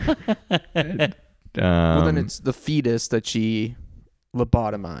her. Well, then it's the fetus that she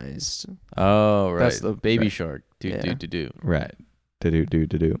lobotomized. Oh, right. That's the- baby right. shark. Yeah. Do. right. To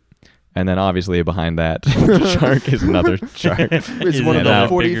do. And then obviously behind that shark is another shark. It's Is one it of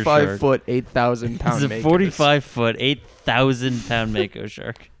a the bigger 45-foot, 8,000-pound It's a 45-foot, 8,000-pound Mako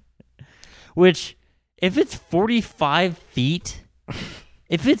shark. Which, if it's 45 feet,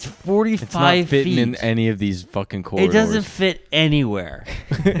 if it's 45 It's not fitting feet, in any of these fucking it corridors. doesn't fit anywhere.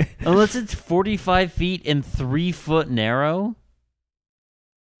 Unless it's 45 feet and 3 foot narrow.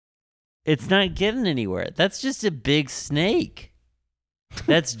 It's not getting anywhere. That's just a big snake.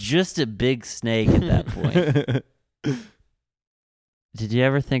 That's just a big snake at that point. Did you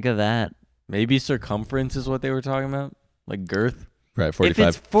ever think of that? Maybe circumference is what they were talking about? Like girth? Right, If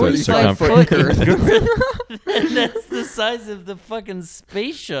it's 45 45 foot foot circumference. then that's the size of the fucking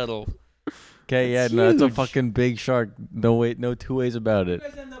space shuttle. Okay, yeah, That's no, it's a huge. fucking big shark. No two ways about it. You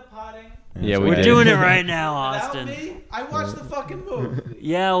guys end up potting. Yeah, That's we We're did. doing it right now, Without Austin. me, I watched the fucking movie.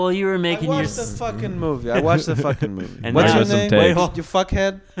 Yeah, well, you were I making your. watched the fucking movie. I watched the fucking movie. And What's now- your Some name? takes. Wait, hold, You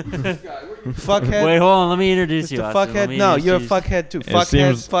fuckhead? fuckhead? wait, hold on. Let me introduce Mr. you, Austin. Let Fuckhead? me No, you're a introduce- fuckhead too. It Fuckhead,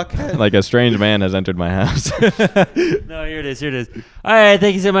 seems fuckhead. Like a strange man has entered my house. No, here it is. All right,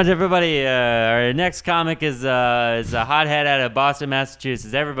 thank you so much, everybody. Our next comic is a hothead out of Boston,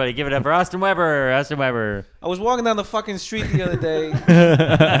 Massachusetts. Everybody, give it up for Austin Weber. Austin Weber. I was walking down the fucking street the other day.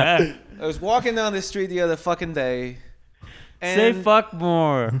 I was walking down the street the other fucking day. Say And fuck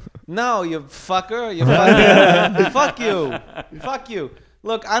more. No, you fucker. You fucking. Fuck you. Fuck you.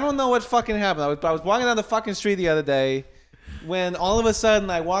 Look, I don't know what fucking happened. I was walking down the fucking street the other day when all of a sudden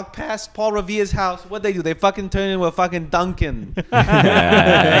I walked past Paul Revere's house. What'd they do? They fucking turned into a fucking Dunkin'.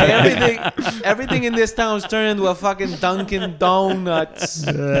 Everything in this town is turned into a fucking Dunkin' Donuts.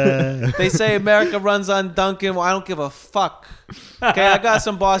 They say America runs on Dunkin'. Well, I don't give a fuck. Okay, I got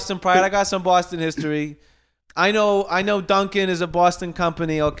some Boston pride. I got some Boston history. I know Dunkin' is a Boston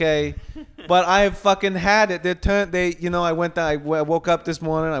company, okay? But I've fucking had it. I went down, I woke up this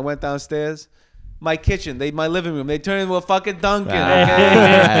morning, I went downstairs. my kitchen, my living room. They turn into a fucking Dunkin'.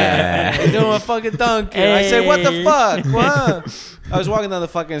 Okay, they turn into a fucking Dunkin'. I say, what the fuck? What? I was walking down the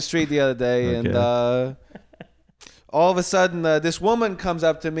fucking street the other day, and all of a sudden, this woman comes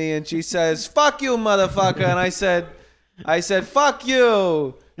up to me and she says, "Fuck you, motherfucker!" And I said, "Fuck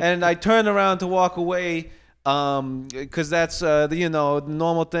you!" And I turned around to walk away, because that's the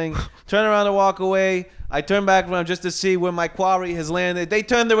normal thing. Turn around to walk away. I turn back around just to see where my quarry has landed. They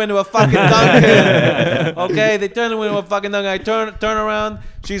turned her into a fucking Dunkin'. Okay, they turned her into a fucking Dunkin'. I turn around.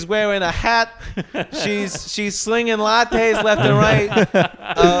 She's wearing a hat. She's slinging lattes left and right.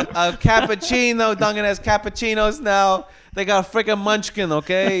 A cappuccino. Dunkin' has cappuccinos now. They got a freaking munchkin.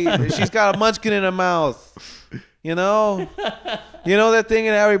 Okay, she's got a munchkin in her mouth. You know that thing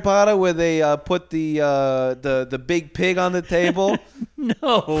in Harry Potter where they put the big pig on the table? No.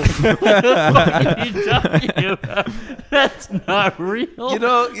 What the fuck are you talking about? That's not real. You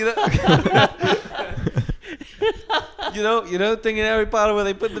know the thing in Harry Potter where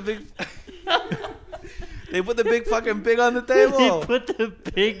they put the big fucking pig on the table. They put the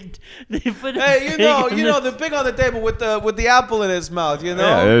pig. Hey, you know the pig on the table with the apple in his mouth. You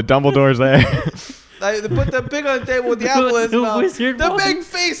know. Yeah, Dumbledore's there. They put the pig on the table with the apple in his mouth. Wizard The one. big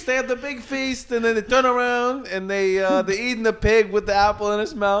feast. They have the big feast, and then they turn around and they're eating the pig with the apple in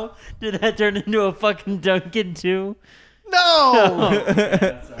his mouth. Did that turn into a fucking Dunkin' too? No,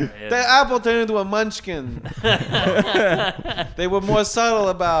 Sorry. the apple turned into a munchkin. They were more subtle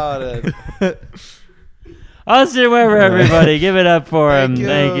about it. Austin Weber, everybody, give it up for him.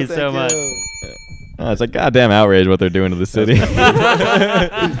 Thank you so much. Oh, it's a goddamn outrage what they're doing to the city.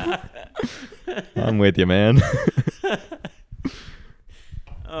 I'm with you, man.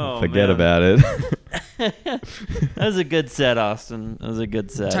 Oh, Forget man. about it. That was a good set, Austin. That was a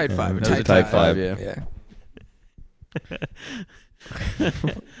good set. Tight five. That was a tight five. Yeah.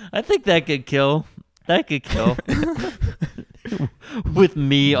 I think that could kill. That could kill. With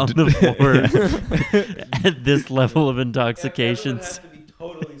me on the floor at this level of intoxication. Yeah, have to be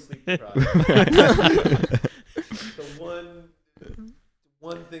totally sleep deprived.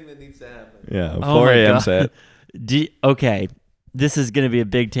 One thing that needs to happen. Yeah, Oh 4 my a.m. God. set. Okay, this is going to be a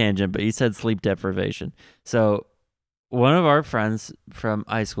big tangent, but you said sleep deprivation. So one of our friends from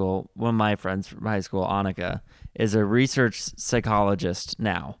high school, one of my friends from high school, Annika, is a research psychologist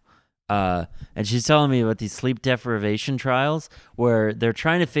now. And she's telling me about these sleep deprivation trials where they're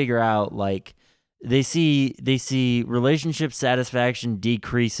trying to figure out, like, they see relationship satisfaction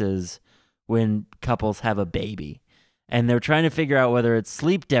decreases when couples have a baby. And they're trying to figure out whether it's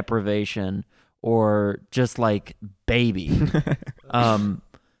sleep deprivation or just like baby.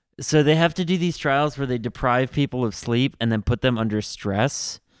 So they have to do these trials where they deprive people of sleep and then put them under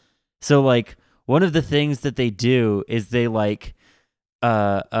stress. So like one of the things that they do is they like,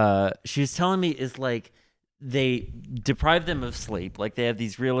 she was telling me is like they deprive them of sleep. Like they have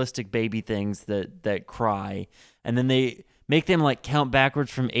these realistic baby things that cry, and then they make them like count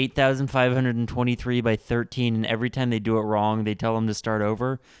backwards from 8,523 by 13, and every time they do it wrong, they tell them to start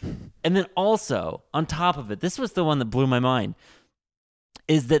over. And then also, on top of it, this was the one that blew my mind,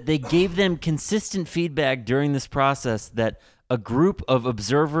 is that they gave them consistent feedback during this process that a group of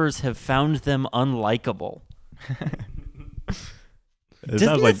observers have found them unlikable.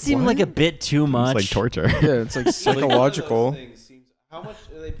 Doesn't that seem like a bit too much? It's like torture. Yeah, it's like psychological. How much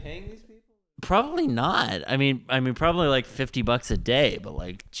are they paying these people? Probably not. I mean, probably like $50 a day, but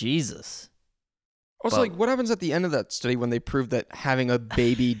like, Jesus. Also, But- like, what happens at the end of that study when they prove that having a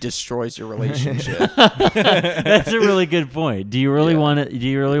baby destroys your relationship? That's a really good point. Do you really Yeah. want to? Do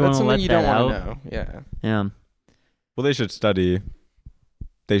you really want That's to let something you that don't out? want to know. Yeah. Yeah. Well, they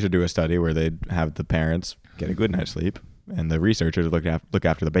should do a study where they have the parents get a good night's sleep, and the researchers look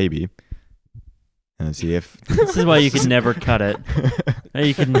after the baby, and see if This is why you can never cut it.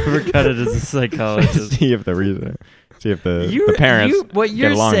 You can never cut it as a psychologist. see if the parents what you're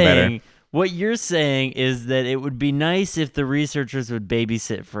get along saying, better. What you're saying is that it would be nice if the researchers would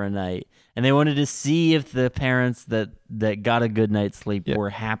babysit for a night, and they wanted to see if the parents that got a good night's sleep Yeah. were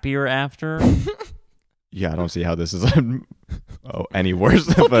happier after. Yeah, I don't see how this is any worse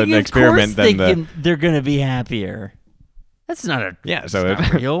of Fucking an of experiment course than they're gonna be happier. That's not a. Yeah, That's so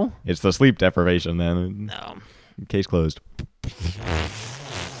not real. it's the sleep deprivation then. No. Case closed.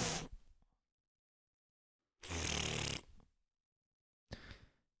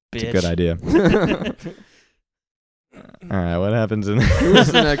 It's a good idea. All right, what happens in Who's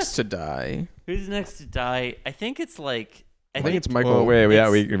the next to die? Who's next to die? I think it's like I think it's Michael. Oh wait, we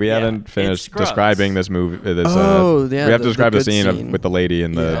yeah, haven't it's finished Scrubs. describing this movie. Yeah, we have to describe the good scene with the lady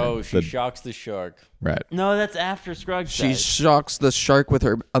in the. Oh, she shocks the shark. Right. No, that's after Scruggs She dies. shocks the shark with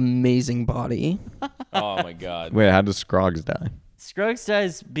her amazing body. Oh my god. Wait, how does Scroggs die? Scruggs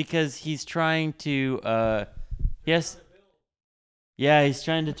dies because he's trying to yes. Yeah, he's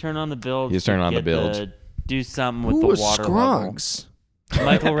trying to turn on the bilge. He's to turning on the get bilge. do something with Who the was water Scroggs? level.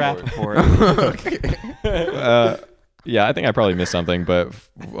 Michael Rappaport. Yeah, I think I probably missed something, but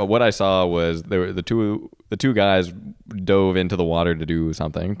what I saw was there were the two guys dove into the water to do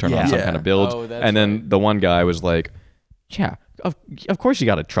something, turn on some Yeah. kind of build, Oh, that's and then right. the one guy was like, "Yeah, of course you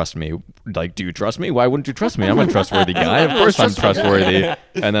got to trust me. Like, do you trust me? Why wouldn't you trust me? I'm a trustworthy guy. Of course I'm trustworthy."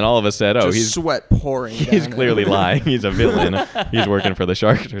 And then all of us said, "Oh, Just he's sweat pouring. he's down clearly it. lying. He's a villain. He's working for the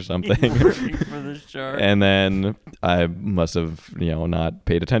sharks or something." Working for the shark. And then I must have, not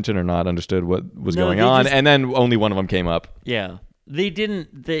paid attention or not understood what was No, going they on. just- And then only one of them came up. Yeah. They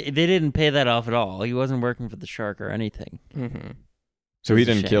didn't pay that off at all. He wasn't working for the shark or anything. Mhm. So he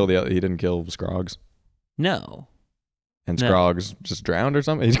It's a didn't kill he didn't kill Scroggs. No. And No. Scroggs just drowned or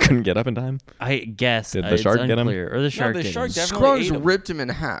something. He couldn't get up in time. I guess Did the it's shark get him? unclear. Or the shark the did shark him. definitely ate Scroggs him. ripped him in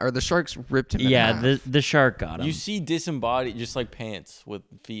half, or the sharks ripped him in Yeah, half. the shark got him. You see disembodied, just like pants with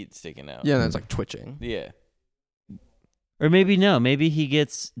feet sticking out. Yeah, that's like twitching. Yeah. Or maybe no. Maybe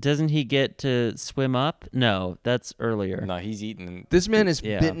doesn't he get to swim up? No, that's earlier. No, he's eating. This man is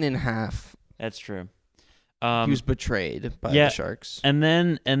Yeah. bitten in half. That's true. He was betrayed by yeah. the sharks. And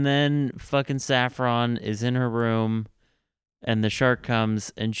then fucking Saffron is in her room, and the shark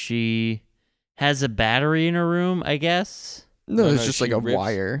comes, and she has a battery in her room, I guess. No, No, it's no, just she like a rips-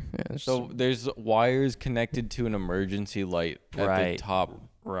 wire. Yeah, it's So there's wires connected to an emergency light at Right. the top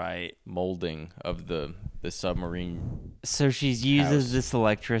Right. molding of the submarine. So she uses House. this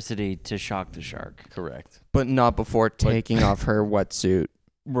electricity to shock the shark. Correct. but not before taking off her wetsuit.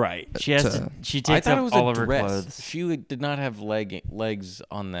 Right. She has to- She I takes thought it off was all a of her dress. clothes. She did not have legs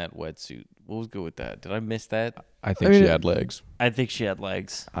on that wetsuit. What was good with that? Did I miss that? I think I mean, she had legs. I think she had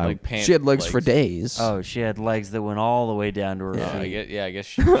legs. Like pants. She had legs for days. Oh, she had legs that went all the way down to her I feet. guess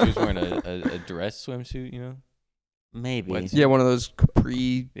she was wearing a dress swimsuit. Maybe. Wetsuit. Yeah, one of those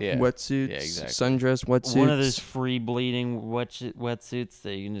capri Yeah. wetsuits, Yeah, exactly. sundress wetsuits. One of those free bleeding wetsuits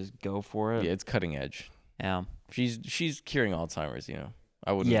that you can just go for it. Yeah, it's cutting edge. Yeah. She's curing Alzheimer's.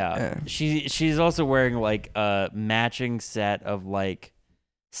 I wouldn't. Yeah. Yeah. She's also wearing like a matching set of like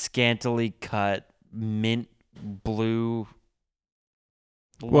scantily cut mint blue.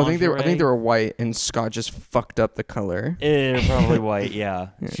 Well, I think they lingerie. were white, and Scott just fucked up the color. Probably white. Yeah.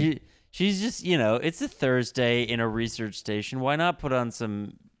 Yeah. She's just it's a Thursday in a research station. Why not put on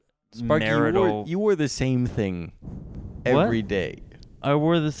some Sparky, marital? you wore the same thing every day. I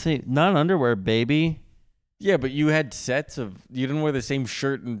wore the same, not underwear, baby. Yeah, but you had sets of. You didn't wear the same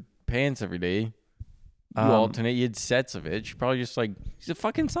shirt and pants every day. You alternate. You had sets of it. She probably just she's a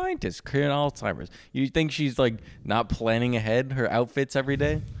fucking scientist, curing Alzheimer's. You think she's not planning ahead her outfits every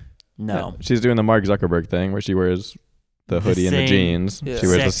day? No. She's doing the Mark Zuckerberg thing where she wears the hoodie and the same jeans. Yeah. She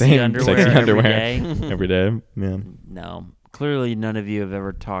wears the Sexy same underwear sexy every underwear day. every day. Yeah. No. Clearly, none of you have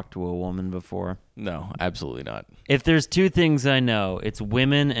ever talked to a woman before. No, absolutely not. If there's two things I know, it's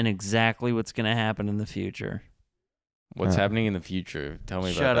women and exactly what's going to happen in the future. What's happening in the future? Tell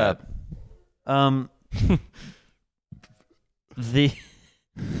me Shut about up. The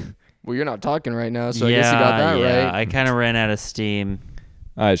Well, you're not talking right now, so I guess you got that right. I kind of ran out of steam.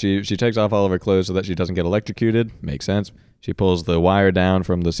 All right, she takes off all of her clothes so that she doesn't get electrocuted. Makes sense. She pulls the wire down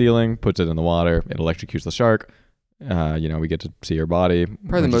from the ceiling, puts it in the water. It electrocutes the shark. We get to see her body. Probably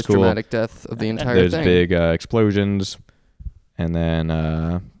the which is most cool. dramatic death of the entire There's thing. big explosions, and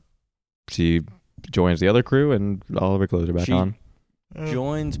then she joins the other crew, and all of her clothes are back She- on. that.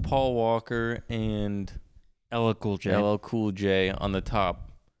 Joins Paul Walker and LL Cool J. LL Cool J on the top.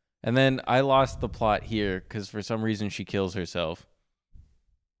 And then I lost the plot here because for some reason she kills herself.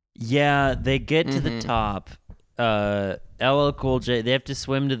 Yeah, they get to the Mhm. top. LL Cool J, they have to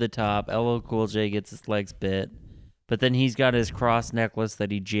swim to the top. LL Cool J gets his legs bit. But then he's got his cross necklace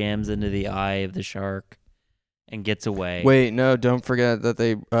that he jams into the eye of the shark and gets away. Wait, no, don't forget that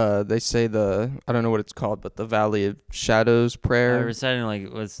they say I don't know what it's called, but the Valley of Shadows I prayer, reciting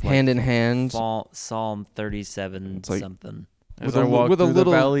it was hand in hand. Psalm 37 It's like- something. As With I a- walk with a through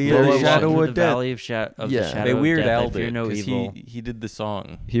little- the valley Yeah, of they the walk shadow through of the death. valley of, the Yeah. shadow They of Weird death. I Al'd fear it no 'cause evil. he did the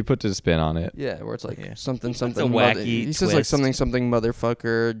song. He put his spin on it. Yeah, where it's like Yeah. something a something. wacky he says like twist. something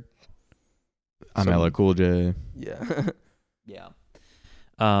motherfucker. I'm Some- LL Cool J. Yeah. Yeah.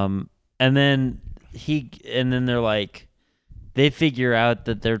 And then they're like, they figure out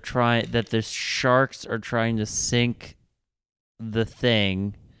that that the sharks are trying to sink the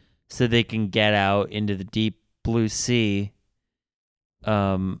thing so they can get out into the deep blue sea.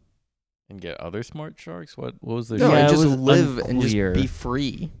 And get other smart sharks? What was the No, Yeah, and it just was live and just unclear. be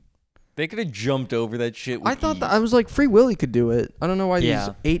free. They could have jumped over that shit with I thought ease. that I was like Free Willy could do it. I don't know why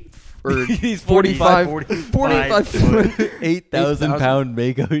Yeah. these 8 or These 45 foot. 8,000 pound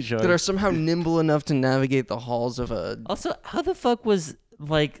mako sharks. that are somehow nimble enough to navigate the halls of a. Also, how the fuck was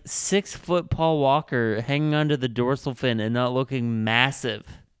like 6 foot Paul Walker hanging onto the dorsal fin and not looking massive?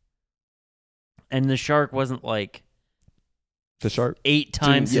 And the shark wasn't like The shark. 8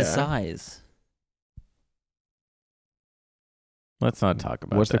 times his yeah. size. Let's not talk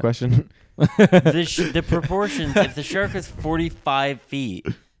about What's the that. question? The proportions, if the shark is 45 feet,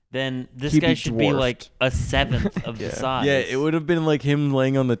 then this He'd guy be should be dwarfed. like a seventh of the Yeah. size. Yeah, it would have been like him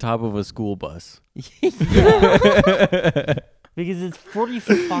laying on the top of a school bus. Because it's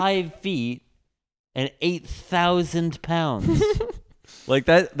 45 feet and 8,000 pounds. Like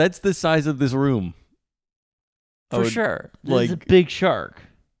that's the size of this room. I For would- sure. This is a like- big shark.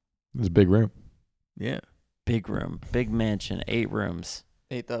 It's a big room. Yeah. Big room, big mansion, 8 rooms.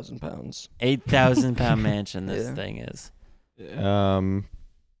 8,000 pounds. 8,000 pound mansion this Yeah. thing is.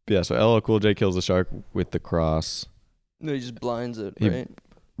 Yeah, so LL Cool J kills the shark with the cross. No, he just blinds it, He- right?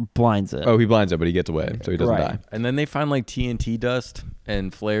 Blinds it. Oh, he blinds it, but he gets away, so he doesn't Right. die. And then they find like TNT dust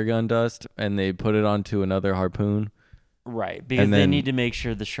and flare gun dust, and they put it onto another harpoon. Right, because And they then- need to make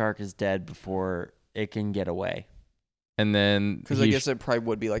sure the shark is dead before it can get away. And then Because I guess it probably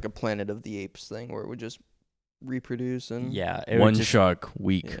would be like a Planet of the Apes thing where it would just reproduce and. Yeah. It one would just, shark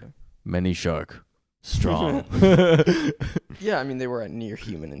weak, Yeah. many shark strong. Yeah, I mean, they were at near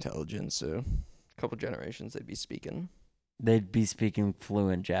human intelligence, so a couple generations they'd be speaking. They'd be speaking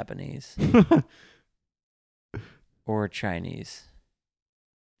fluent Japanese. Or Chinese.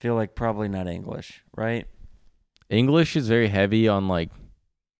 Feel like probably not English, right? English is very heavy on like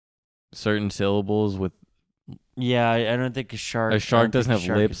certain syllables with Yeah, I don't think a shark. A shark I don't think doesn't a have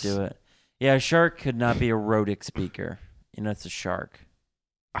shark could lips. Do it. Yeah, a shark could not be a rhotic speaker. You know, it's a shark.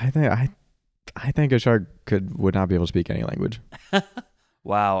 I think a shark would not be able to speak any language.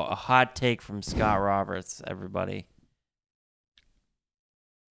 Wow, a hot take from Scott Roberts, everybody.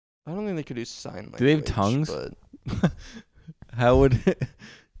 I don't think they could do sign language. Do they have tongues? But how would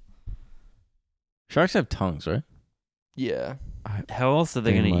sharks have tongues, right? yeah. How else are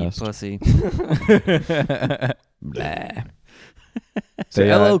they going to eat must. pussy? Blah. So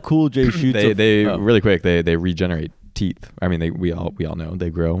They, LL Cool J shoots. They oh. really quick. They regenerate teeth. I mean, we all know they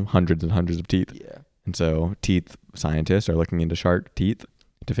grow hundreds and hundreds of teeth, Yeah. and so teeth scientists are looking into shark teeth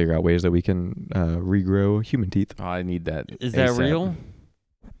to figure out ways that we can regrow human teeth. Oh, I need that. Is that ASAP. real?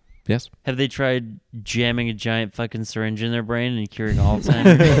 Yes. Have they tried jamming a giant fucking syringe in their brain and curing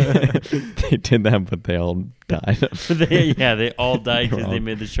Alzheimer's? They did that, but they all died. They all died because they Wrong.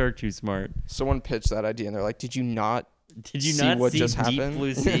 made the shark too smart. Someone pitched that idea and they're like, "Did you not?" Did you See not what see just Deep happened?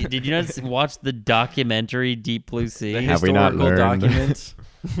 Blue Sea? Did you not watch the documentary Deep Blue Sea? The Have we not historical learned? documents?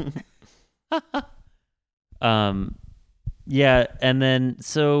 Yeah, and then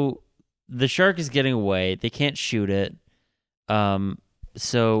so the shark is getting away. They can't shoot it.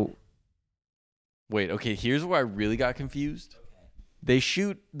 So Wait, okay, here's where I really got confused. They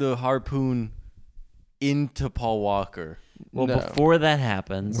shoot the harpoon into Paul Walker. well, No. before that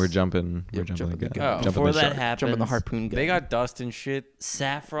happens, We're jumping. Yep, We're jumping jumping the the gun. gun. Jumping before the that shark. happens, Jump in the harpoon gun. They got dust and shit.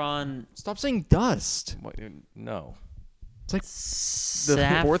 Saffron. Stop saying dust. What? No. It's like the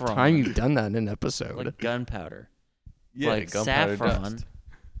Saffron, fourth time you've done that in an episode. like gunpowder. Yeah, Like gunpowder saffron.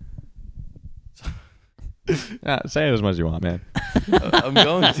 Ah, say it as much as you want, man. I'm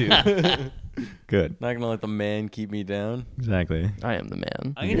going to. Good. Not gonna let the man keep me down. Exactly. I am the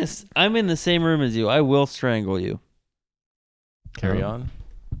man. I'm in the same room as you. I will strangle you. Carry Oh. on.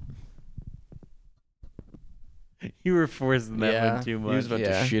 You were forcing that Yeah. one too He was much. about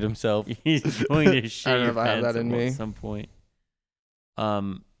Yeah. to shit himself. He's going to shit I don't know your if I have pants that in at me. some point.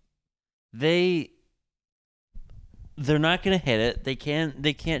 They're not gonna hit it. They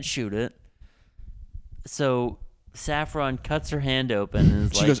can't shoot it. So Saffron cuts her hand open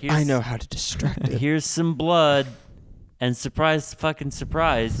and is She like, goes, "I "Here's- know how to distract it." Here's some blood," and surprise, fucking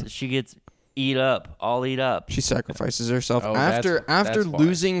surprise, she gets all eat up. She sacrifices herself Oh, after that's why.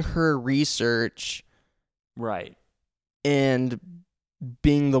 losing her research Right. and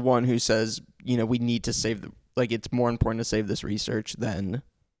being the one who says, we need to save the it's more important to save this research than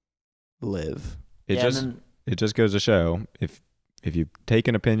live. It Yeah, just and then- it just goes to show if you take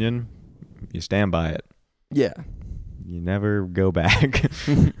an opinion, you stand by it. Yeah. You never go back.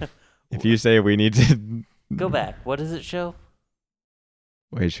 If you say we need to go back. What does it show?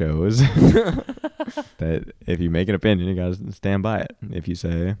 it shows that if you make an opinion, you gotta stand by it. If you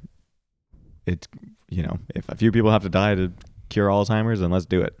say it's, if a few people have to die to cure Alzheimer's, then let's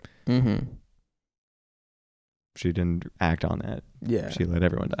do it. Mm-hmm. She didn't act on that. Yeah. She let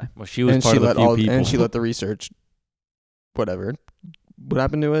everyone die. Well, she was part of the few people. And she let the research, whatever. What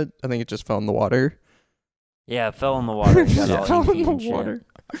happened to it? I think it just fell in the water. Yeah, it fell in the water. And got Yeah. all Fell in inky the and shit. water.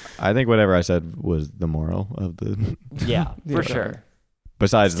 I think whatever I said was the moral of the. Yeah, Yeah. for sure.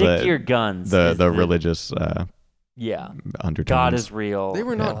 Besides Stick to your the guns. the is the religious Yeah. undertones. God is real. They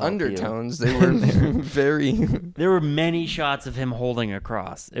were He'll not help you. undertones. They were very. There were many shots of him holding a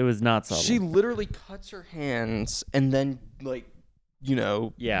cross. It was not subtle. She literally cuts her hands and then,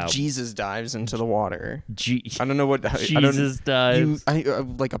 Yeah. Jesus dives into the water. Je- I don't know what. Jesus dives.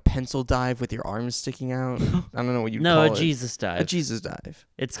 Like a pencil dive with your arms sticking out. I don't know what you No, call a it. Jesus A dive. Jesus dive.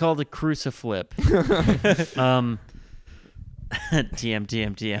 It's called a cruciflip. TM,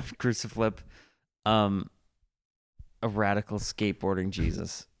 cruciflip. A radical skateboarding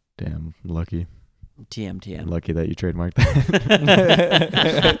Jesus. Damn, lucky. TM. Lucky that you trademarked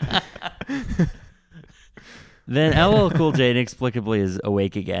that. Then LL Cool J inexplicably is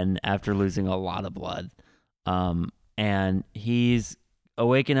awake again after losing a lot of blood. And he's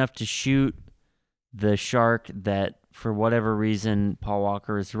awake enough to shoot the shark that, for whatever reason, Paul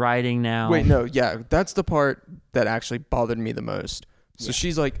Walker is riding now. Wait, no, yeah, that's the part that actually bothered me the most. So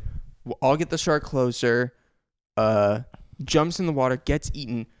she's like, well, I'll get the shark closer, jumps in the water, gets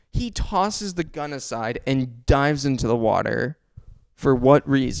eaten. He tosses the gun aside and dives into the water. For what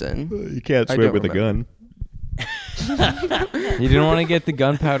reason? You can't I swim don't with a remember. gun. You didn't want to get the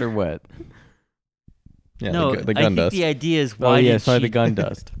gunpowder wet. Yeah, no, the I gun think dust. the idea is Oh why yeah, did sorry, she, the gun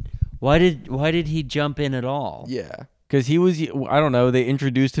dust. Why did he jump in at all? Yeah. Because he was, I don't know, they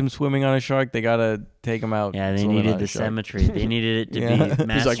introduced him swimming on a shark. They got to take him out. Yeah, they swimming needed on a the shark. symmetry. They needed it to Yeah. be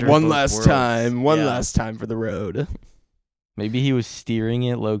master He's like, of one both last worlds." time, one Yeah. last time for the road. Maybe he was steering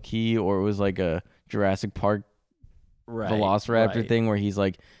it low key, or it was like a Jurassic Park Right, Velociraptor right. thing where he's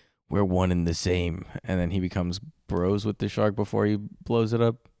like, we're one and the same. And then he becomes bros with the shark before he blows it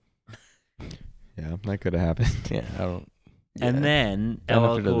up. Yeah, that could have happened. Yeah, I don't. And Yeah. then Benefit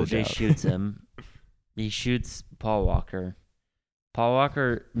LL of the Cool J doubt. shoots him. He shoots Paul Walker. Paul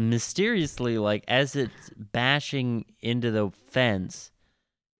Walker mysteriously, like as it's bashing into the fence,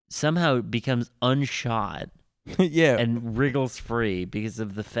 somehow becomes unshot Yeah. and wriggles free because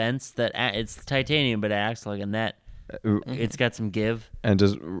of the fence that it's titanium, but it acts like a net. It's got some give. And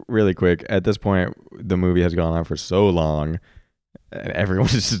just really quick, at this point, the movie has gone on for so long, and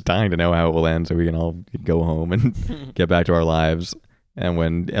everyone's just dying to know how it will end so we can all go home and get back to our lives. And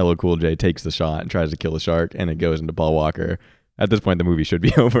when LL Cool J takes the shot and tries to kill the shark and it goes into Paul Walker, at this point, the movie should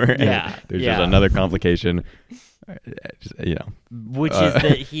be over. And Yeah, there's yeah. just another complication, Which is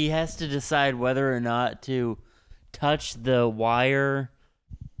that he has to decide whether or not to touch the wire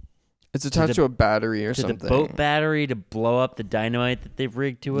It's attached to a battery or to something. the boat battery to blow up the dynamite that they've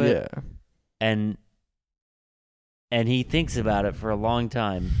rigged to it. Yeah. And he thinks about it for a long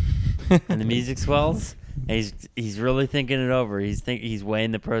time. And the music swells. And he's really thinking it over. He's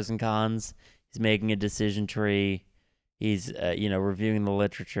weighing the pros and cons. He's making a decision tree. He's reviewing the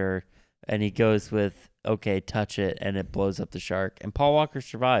literature, and he goes with, okay, touch it, and it blows up the shark. And Paul Walker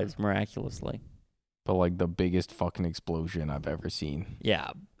survives miraculously. But like the biggest fucking explosion I've ever seen.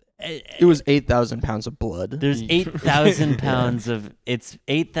 Yeah. It was 8,000 pounds of blood. There's 8,000 pounds of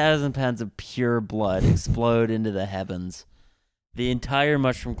 8,000 pounds of pure blood explode into the heavens. The entire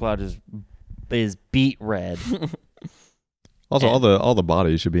mushroom cloud is beet red. Also, And- all the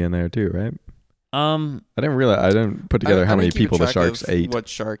bodies should be in there too, right? Um. I didn't put together how I many didn't keep people the track sharks of ate. What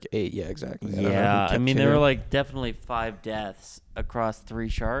shark ate? Yeah, exactly. don't know who Yeah, I kept mean there were who. like definitely 5 deaths across 3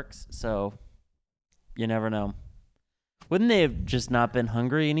 sharks, so you never know. Wouldn't they have just not been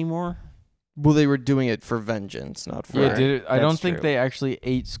hungry anymore? Well, they were doing it for vengeance, not for. Yeah, did it, I That's don't think true. they actually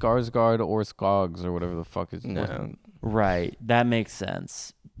ate Skarsgård or Skogs or whatever the fuck is. No. Right, that makes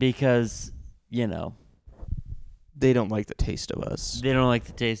sense because They don't like the taste of us. they don't like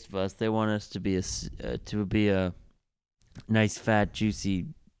the taste of us. They want us to be a nice, fat, juicy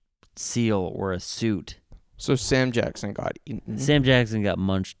seal or a suit. So Sam Jackson got eaten. Sam Jackson got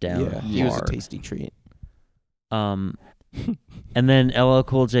munched down. Yeah, he was a hard. tasty treat. And then LL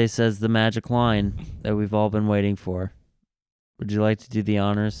Cool J says the magic line that we've all been waiting for. Would you like to do the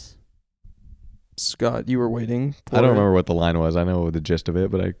honors? Scott, you were waiting. I don't remember what the line was. I know the gist of it,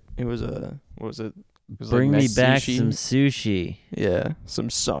 but It was what was it? It was Bring like me next- back sushi? some sushi. Yeah, some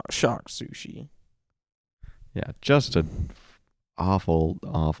shark sushi. just a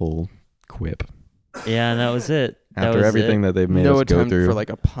awful quip. Yeah, and that was it. After was everything that they've made No us go attempt through. for like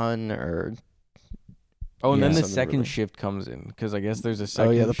a pun or. Oh, and Yeah. then the Something second really- shift comes in because I guess there's a second.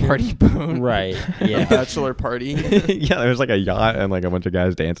 Oh yeah, the shift. party bone. Right. The Yeah. bachelor party. Yeah, there was like a yacht and like a bunch of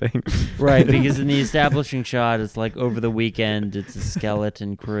guys dancing. Right. Because in the establishing shot, it's like over the weekend, it's a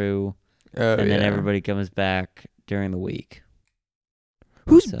skeleton crew, Oh, and then yeah. everybody comes back during the week.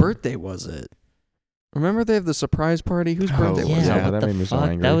 Whose So- birthday was it? Remember they have the surprise party? Whose Oh, birthday was yeah, it? what that the made me so fuck?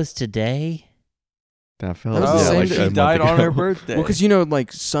 angry. That was today? That felt That was the Oh, same like day. a she month died on ago. her birthday. Well, because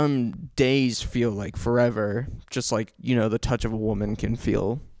like some days feel like forever, just like the touch of a woman can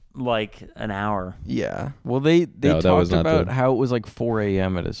feel. Like an hour. Yeah, Well, they No, that was talked not about the- how it was like 4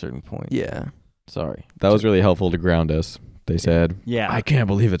 a.m. at a certain point. yeah. Sorry. That was really helpful to ground us. They said, Yeah. I can't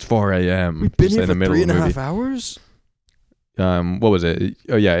believe it's 4 a.m. We've been just here in for the middle 3.5 of the hours. movie. What was it?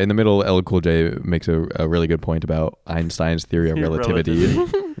 Oh yeah, in the middle, LL Cool J makes a really good point about Einstein's theory of relativity,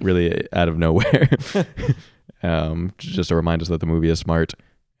 really out of nowhere. Just to remind us that the movie is smart.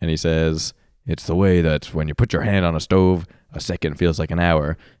 And he says, it's the way that when you put your hand on a stove, a second feels like an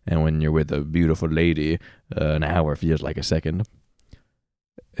hour. And when you're with a beautiful lady, an hour feels like a second.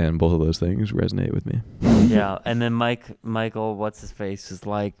 And both of those things resonate with me. Yeah. And then Michael, what's his face, is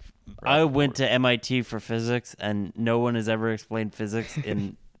like, I went to MIT for physics, and no one has ever explained physics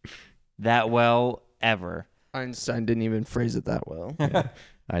in that well ever. Einstein didn't even phrase it that well.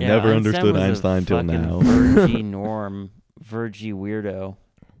 I Yeah, never Einstein understood was a Einstein till fucking now. Virgie weirdo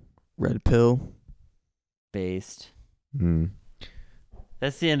Red pill. based. Mm.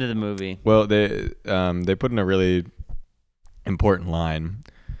 That's the end of the movie. Well, they put in a really important line,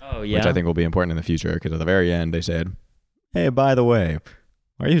 Oh yeah. which I think will be important in the future, because at the very end they said, hey, by the way,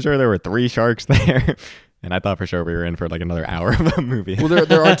 are you sure there were 3 sharks there? And I thought for sure we were in for like another hour of a movie. Well,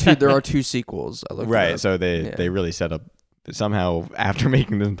 there are two sequels. I looked it Right, up. so they really set up, somehow after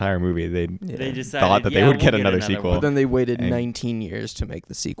making this entire movie, they Yeah. They decided, thought that they would get another sequel. But then they waited And- 19 years to make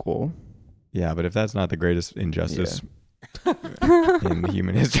the sequel. yeah, but if that's not the greatest injustice in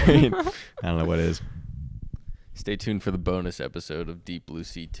human history, I don't know what is. Stay tuned for the bonus episode of Deep Blue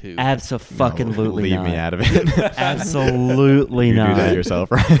Sea 2. Absolutely Leave not. me out of it. Absolutely You not. do that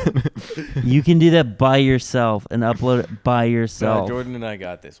yourself, Ryan. You can do that by yourself and upload it by No, yourself. Jordan and I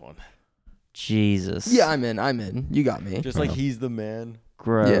got this one. Jesus. Yeah, I'm in. You got me. Just like he's the man.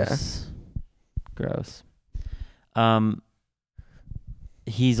 Gross. Gross.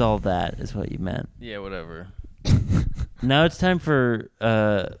 He's all that is what you meant. Yeah, whatever. Now it's time for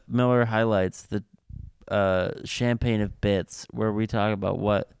Miller Highlights, the champagne of bits, where we talk about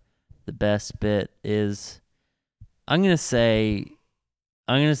what the best bit is. I'm gonna say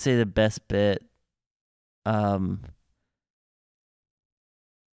the best bit. I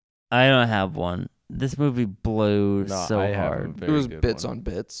don't have one. This movie blew No, so I have a hard. very It was good bits one. on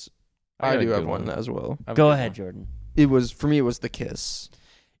bits. I I got a do have good one one. as well. I have a Go good ahead, one. Jordan. It was for me. It was the kiss.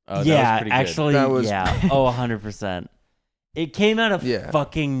 Oh, that was Yeah, pretty good. actually, That was- yeah. Oh, 100%. It came out of Yeah.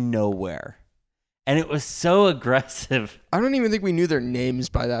 fucking nowhere. And it was so aggressive. I don't even think we knew their names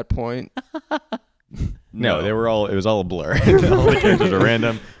by that point. No, it was all a blur. All the characters were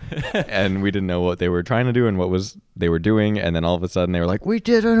random, and we didn't know what they were trying to do and they were doing, and then all of a sudden they were like, we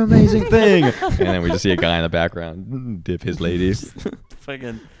did an amazing thing, and then we just see a guy in the background dip his ladies.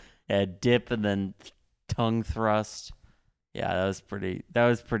 Fucking dip and then tongue thrust. Yeah, that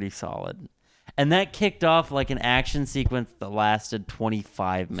was pretty solid. And that kicked off like an action sequence that lasted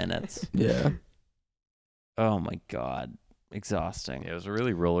 25 minutes. Yeah. Oh my god. Exhausting. Yeah, it was a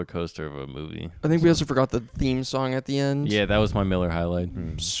really roller coaster of a movie. I think we also forgot the theme song at the end. Yeah, that was my Miller highlight.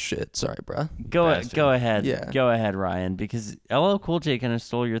 Shit. Sorry, bruh. Go Bastard. ahead. Yeah. Go ahead, Ryan, because LL Cool J kind of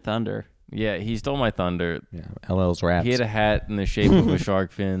stole your thunder. Yeah, he stole my thunder. Yeah, LL's raps. He had a hat in the shape of a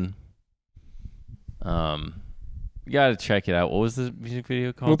shark fin. You gotta check it out. What was the music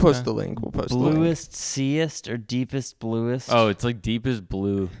video called? We'll post again? the link. We'll post the link. Bluest seest or deepest bluest? Oh, it's like deepest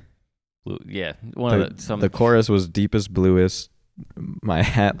blue. Yeah, one of the the chorus was deepest bluest, my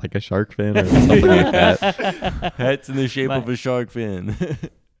hat like a shark fin or something like that. hats in the shape My- of a shark fin.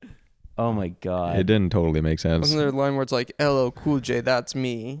 Oh my god. It didn't totally make sense. Wasn't there a line where it's like LL Cool J, that's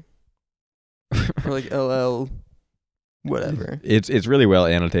me, or like LL, whatever. It's really well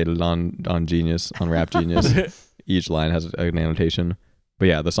annotated on Genius, on Rap Genius. Each line has an annotation. But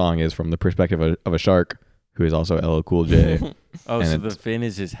yeah, the song is from the perspective of a shark who is also LL Cool J. Oh, And so it's- the fin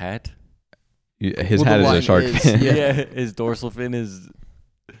is his hat? His Well, the hat is a line shark is- fin. Yeah. His dorsal fin is.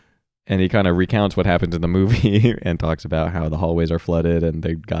 And he kind of recounts what happens in the movie and talks about how the hallways are flooded and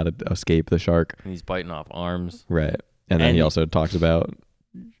they got to escape the shark. And he's biting off arms. Right. And then And- he also talks about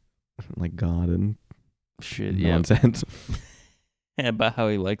like God and Shit, yeah. nonsense. About how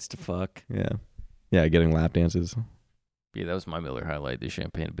he likes to fuck. Yeah. Yeah, getting lap dances. Yeah, that was my Miller highlight. The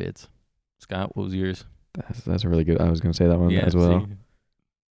champagne bits. Scott, what was yours? That's a really good. I was gonna say that one as well.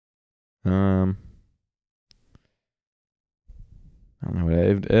 see? I don't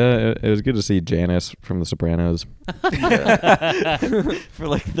know. It was good to see Janice from The Sopranos. For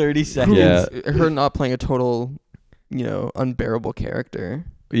like 30 seconds. Yeah. Her not playing a total, unbearable character.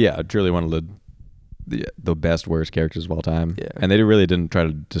 Yeah, truly one of the best worst characters of all time. Yeah. And they really didn't try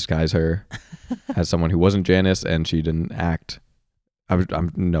to disguise her as someone who wasn't Janice, and she didn't act.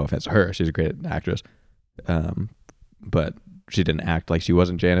 I'm no offense to her, she's a great actress, but she didn't act like she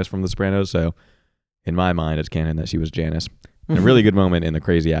wasn't Janice from The Sopranos. So in my mind, it's canon that she was Janice. And a really good moment in the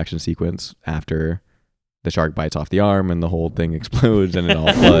crazy action sequence after the shark bites off the arm and the whole thing explodes and it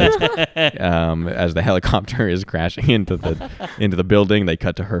all floods. As the helicopter is crashing into the building, they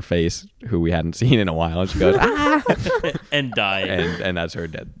cut to her face, who we hadn't seen in a while, and she goes ah, and dying. and that's her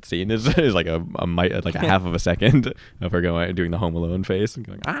dead scene. Is like a half of a second of her doing the Home Alone face and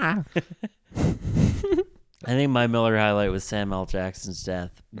going ah. I think my Miller highlight was Samuel L. Jackson's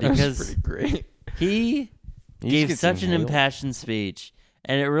death That's because pretty great. he gave gets such an inhaled. impassioned speech,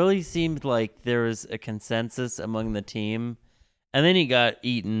 and it really seemed like there was a consensus among the team, and then he got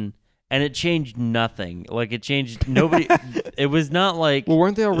eaten, and it changed nothing. Like, it changed nobody. It was not like, Well,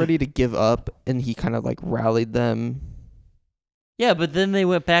 weren't they all ready to give up, and he kind of like rallied them? yeah, but then they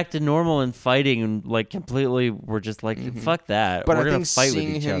went back to normal and fighting, and like completely were just like, fuck that. But We're I gonna think fight with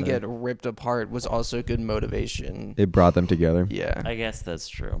seeing each him other. get ripped apart was also good motivation. It brought them together. Yeah. I guess that's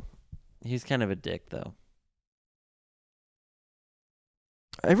true. He's kind of a dick, though.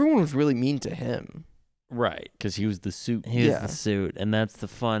 Everyone was really mean to him. Right, because he was the suit. He was Yeah. the suit, and that's the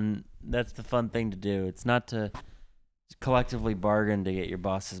fun thing to do. It's not to collectively bargain to get your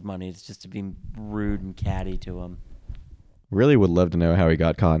boss's money. It's just to be rude and catty to him. Really would love to know how he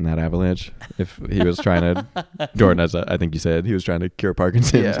got caught in that avalanche. If he was trying to, Jordan, as I think you said, he was trying to cure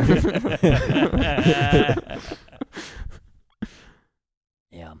Parkinson's. Yeah.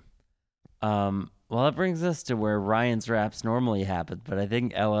 Yeah. Well, that brings us to where Ryan's raps normally happen, but I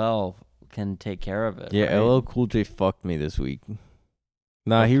think LL can take care of it. Yeah, right? LL Cool J fucked me this week.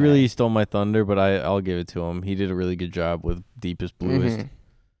 Nah, he Okay. really stole my thunder, but I'll give it to him. He did a really good job with Deepest Bluest, Mhm.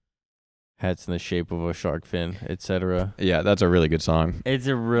 Hats in the Shape of a Shark Fin, etc. Yeah, that's a really good song. It's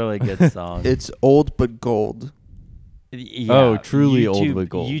a really good song. It's old but gold. Yeah, Oh, truly old YouTube- but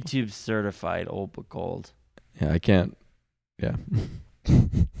gold. YouTube certified old but gold. Yeah, I can't. Yeah,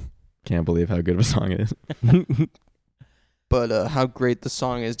 can't believe how good of a song it is. But how great the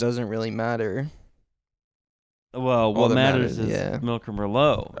song is doesn't really matter. Well, All what that matters matters, is yeah. Milk and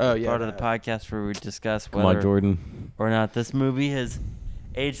Merlot. Oh, yeah, Part of the that. podcast where we discuss Come whether on, Jordan. or not this movie has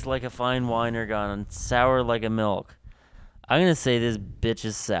aged like a fine wine or gone sour like a milk. I'm going to say this bitch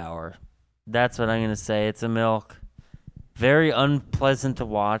is sour. That's what I'm going to say. It's a milk. Very unpleasant to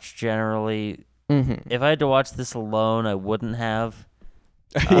watch generally. Mm-hmm. If I had to watch this alone, I wouldn't have.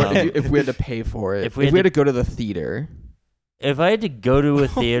 if we had to pay for it, if we had had to- to go to the theater, If I had to go to a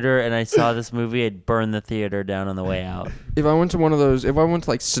theater and I saw this movie, I'd burn the theater down on the way out. if I went to one of those, if I went to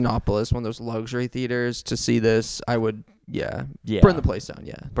like Sinopolis, one of those luxury theaters to see this, I would, Yeah. burn the place down.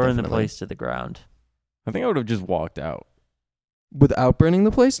 Yeah, Burn the definitely. place to the ground. I think I would have just walked out. without burning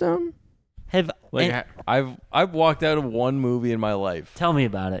the place down. Like I've walked out of one movie in my life. Tell me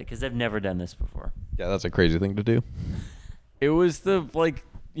about it, because I've never done this before. Yeah, that's a crazy thing to do. It was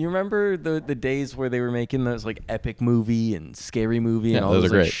you remember the days where they were making those like epic movie and scary movie and Yeah, all those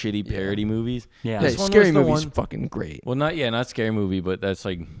those are like, great. shitty parody movies? Yeah. Hey, This one scary was the movie's one- fucking great. Well, not scary movie, but that's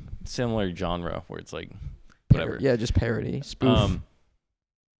like similar genre where it's like whatever. Yeah, just parody, spoof.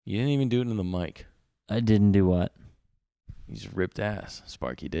 You didn't even do it in the mic. I didn't do what? You just ripped ass.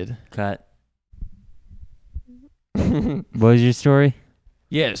 Sparky did. Cut. What was your story?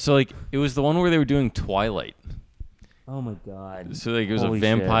 Yeah, so like it was the one where they were doing Twilight. Oh my god. So like it was Holy a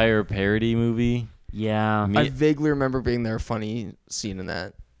shit. vampire parody movie. Yeah. Me- I vaguely remember being there a funny scene in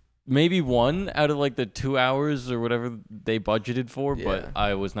that. Maybe one out of like the 2 hours or whatever they budgeted for, Yeah. but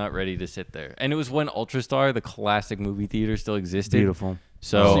I was not ready to sit there. And it was when Ultrastar, the classic movie theater, still existed. Beautiful.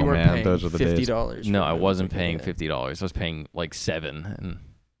 So Oh, you weren't man, paying those are the days. $50. no, for I it. wasn't paying Yeah. $50. I was paying like $7. And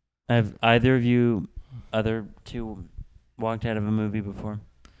Have either of you, other two, walked out of a movie before?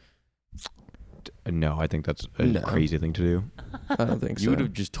 No, I think that's a No. crazy thing to do. I don't think so. you would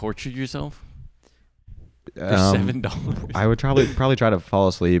have just tortured yourself for Um, $7. I would probably try to fall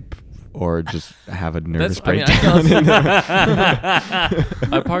asleep or just have a nervous I mean, breakdown.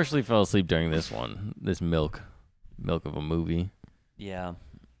 I partially fell asleep during this one. This milk of a movie. Yeah.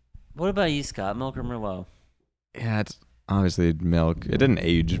 What about you, Scott? Milk or Merlot? Yeah, it's obviously milk. It didn't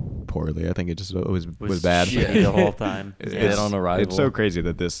age poorly. I think it just was bad. shitty the whole time. Dead on arrival. It's so crazy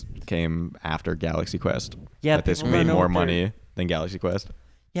that this came after Galaxy Quest. Yeah, that this people made don't know more what they're- money than Galaxy Quest.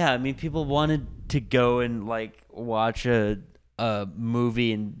 Yeah, I mean, people wanted to go and like watch a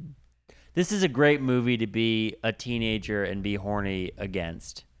movie, and this is a great movie to be a teenager and be horny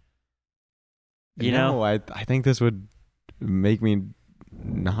against. You know? No, I think this would make me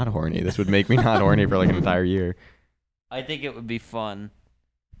not horny. This would make me not horny for like an entire year. I think it would be fun.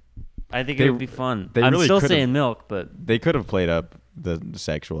 I think They- it would be fun. they I'm really still could've- saying milk, but They could have played up the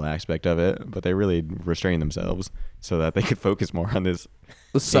sexual aspect of it, but they really restrained themselves so that they could focus more on this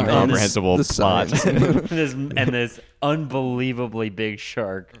The science. incomprehensible The plot. science. this unbelievably big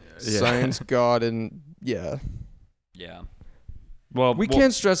shark. Science, God, and yeah. Yeah. Well, We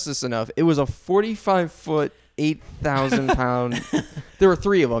can't stress this enough. It was a 45-foot, 8,000-pound. There were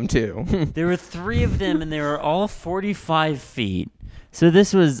 3 of them too. There were 3 of them, and they were all 45 feet. So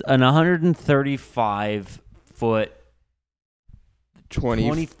this was an 135-foot,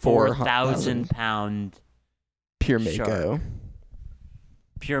 24,000 pound pure shark. Mako.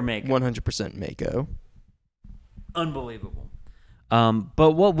 pure Mako. 100% Mako. Unbelievable.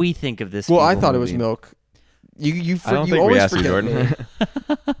 But what we think of this? Well, I feeble thought it was movie- milk. You I don't you think we always asked you, forget Jordan.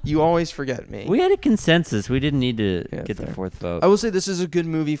 me. You always forget me. We had a consensus. We didn't need to Yeah, get the fair. 4th vote. I will say this is a good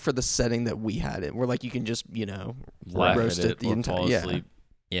movie for the setting that we had it, where like you can just Laugh roast at it it the or entire fall yeah. asleep.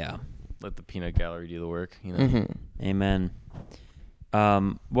 Yeah. Let the peanut gallery do the work. You know. Mm-hmm. Amen.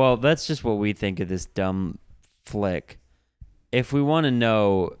 Well, that's just what we think of this dumb flick. If we want to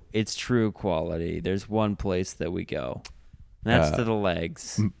know its true quality, there's one place that we go. And that's to the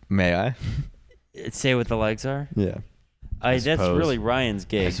legs. May I? Say what the legs are? Yeah. That's suppose. really Ryan's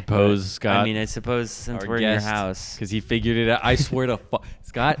gig. I suppose, but, Scott, I mean, I suppose since our we're in your guest, house. because he figured it out. I swear to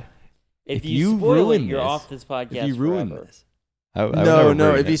Scott, If you spoil ruin it, you're this- off this podcast if you ruin forever. this, I would No, never no.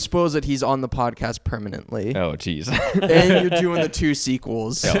 ruin If it. he spoils it, he's on the podcast permanently. Oh, jeez. And you're doing the 2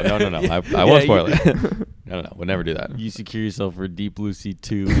 sequels. No. I Yeah, won't spoil it. No. We'll never do that. you secure yourself for Deep Blue Sea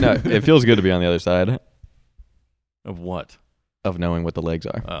 2. No, it feels good to be on the other side Of what? of knowing what the legs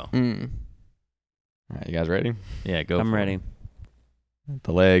are. Oh. Mm. All right, you guys ready? Yeah, go I'm for ready. it.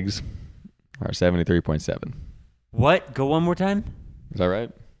 The legs are 73.7. What? Go one more time? Is that right?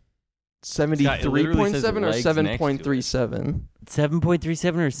 73.7 or legs next to it. 7.37?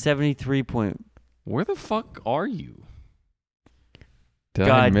 7.37 or 73 point... Where the fuck are you? Did I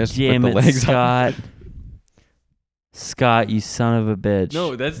God miss damn what it, the legs Scott. Scott, you son of a bitch.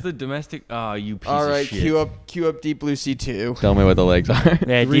 No, that's the domestic. Oh, you piece All right, of shit. cue up Deep Blue Sea 2. Tell me what the legs are.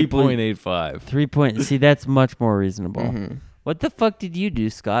 Yeah, Deep Blue- 3.85. 3 point... See, that's much more reasonable. Mhm. What the fuck did you do,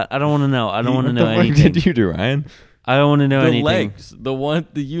 Scott? I don't want to know. I don't want to know What the fuck anything. did you do, Ryan? I don't want to know The anything. legs. The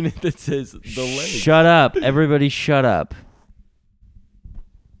unit that says the legs. Shut up. Everybody shut up.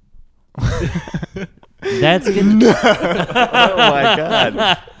 That's good. Oh my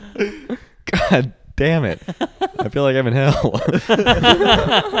god. God damn it. I feel like I'm in hell.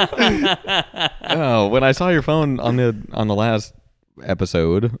 Oh, when I saw your phone on the last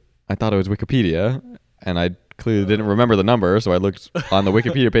episode, I thought it was Wikipedia, and I clearly didn't remember the number, so I looked on the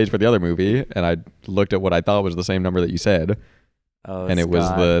Wikipedia page for the other movie, and I looked at what I thought was the same number that you said, Oh, and it was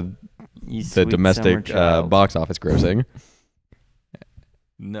Scott, the you sweet domestic summer child. box office grossing.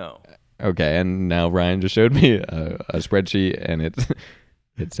 No. Okay, and now Ryan just showed me a spreadsheet, and it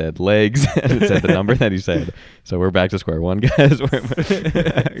said legs, and it said the number that he said. So we're back to square one, guys.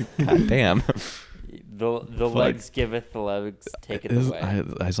 God damn. The legs giveth, the legs taketh away.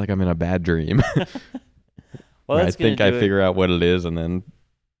 It's like I'm in a bad dream. Well, I that's gonna think I do it, figure out what it is, and then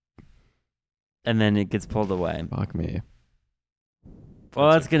and then it gets pulled away. fuck me.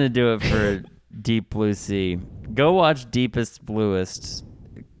 Well, that's gonna do it for Deep Blue Sea. Go watch Deepest Bluest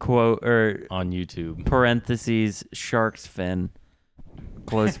quote or On YouTube. parentheses shark's fin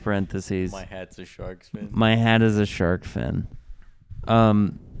close parentheses. My hat's a shark's fin. My hat is a shark fin.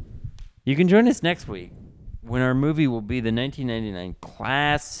 You can join us next week when our movie will be the 1999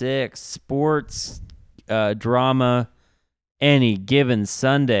 classic sports drama Any Given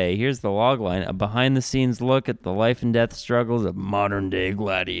Sunday. Here's the logline: a behind-the-scenes look at the life and death struggles of modern-day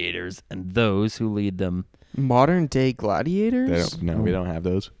gladiators and those who lead them. Modern day gladiators? We don't have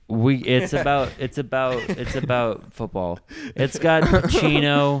those. It's about football. It's got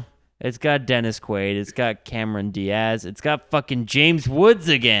Pacino. It's got Dennis Quaid. It's got Cameron Diaz. It's got fucking James Woods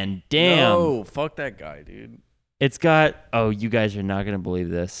again. Damn. No, fuck that guy, dude. It's got. Oh, you guys are not gonna believe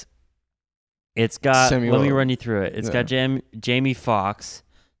this. It's got. Samuel- Let me run you through it. It's got Jamie Foxx.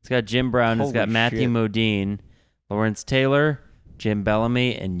 It's got Jim Brown. It's got Holy Matthew shit. Modine, Lawrence Taylor, Jim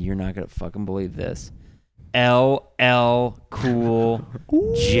Bellamy, and you're not gonna fucking believe this. LL Cool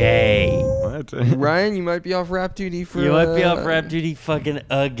J. What? Ryan, you might be off rap duty for. You might be off rap duty fucking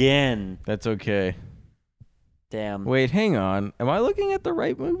again. That's okay. Damn. Wait, hang on. Am I looking at the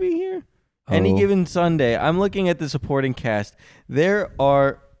right movie here? Any Oh. Given Sunday. I'm looking at the supporting cast. There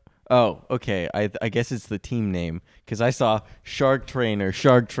are. Oh, okay. I guess it's the team name because I saw Shark Trainer,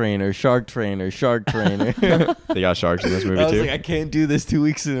 Shark Trainer, Shark Trainer, Shark Trainer. They got sharks in this movie I was too. like, I can't do this 2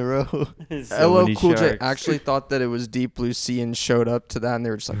 weeks in a row. So LL many Cool J sharks. actually thought that it was Deep Blue Sea and showed up to that, and they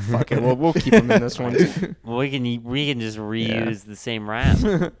were just like, "Fuck it, we'll keep him in this one." Too. Well, we can just reuse the same rap.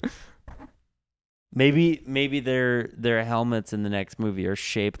 Maybe their helmets in the next movie are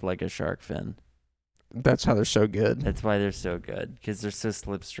shaped like a shark fin. That's how they're so good. That's why they're so good, because they're so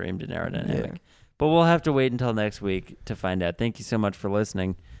slipstreamed and aerodynamic. Yeah. But we'll have to wait until next week to find out. Thank you so much for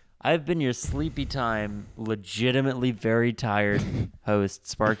listening. I've been your sleepy time, legitimately very tired host,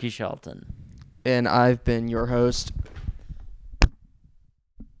 Sparky Shelton. And I've been your host,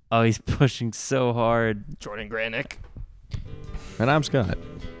 Oh, he's pushing so hard. Jordan Granick. And I'm Scott.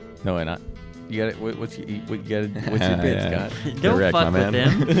 No, why not? You got it. What's your bid, Yeah. Scott? Don't Correct, fuck my with man.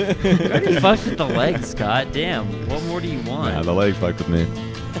 him. You already fucked with the leg, Scott. Damn. What more do you want? Nah, the leg fucked with me.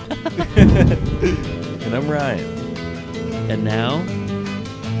 And I'm Ryan. And now,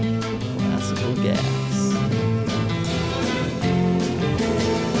 classical gas.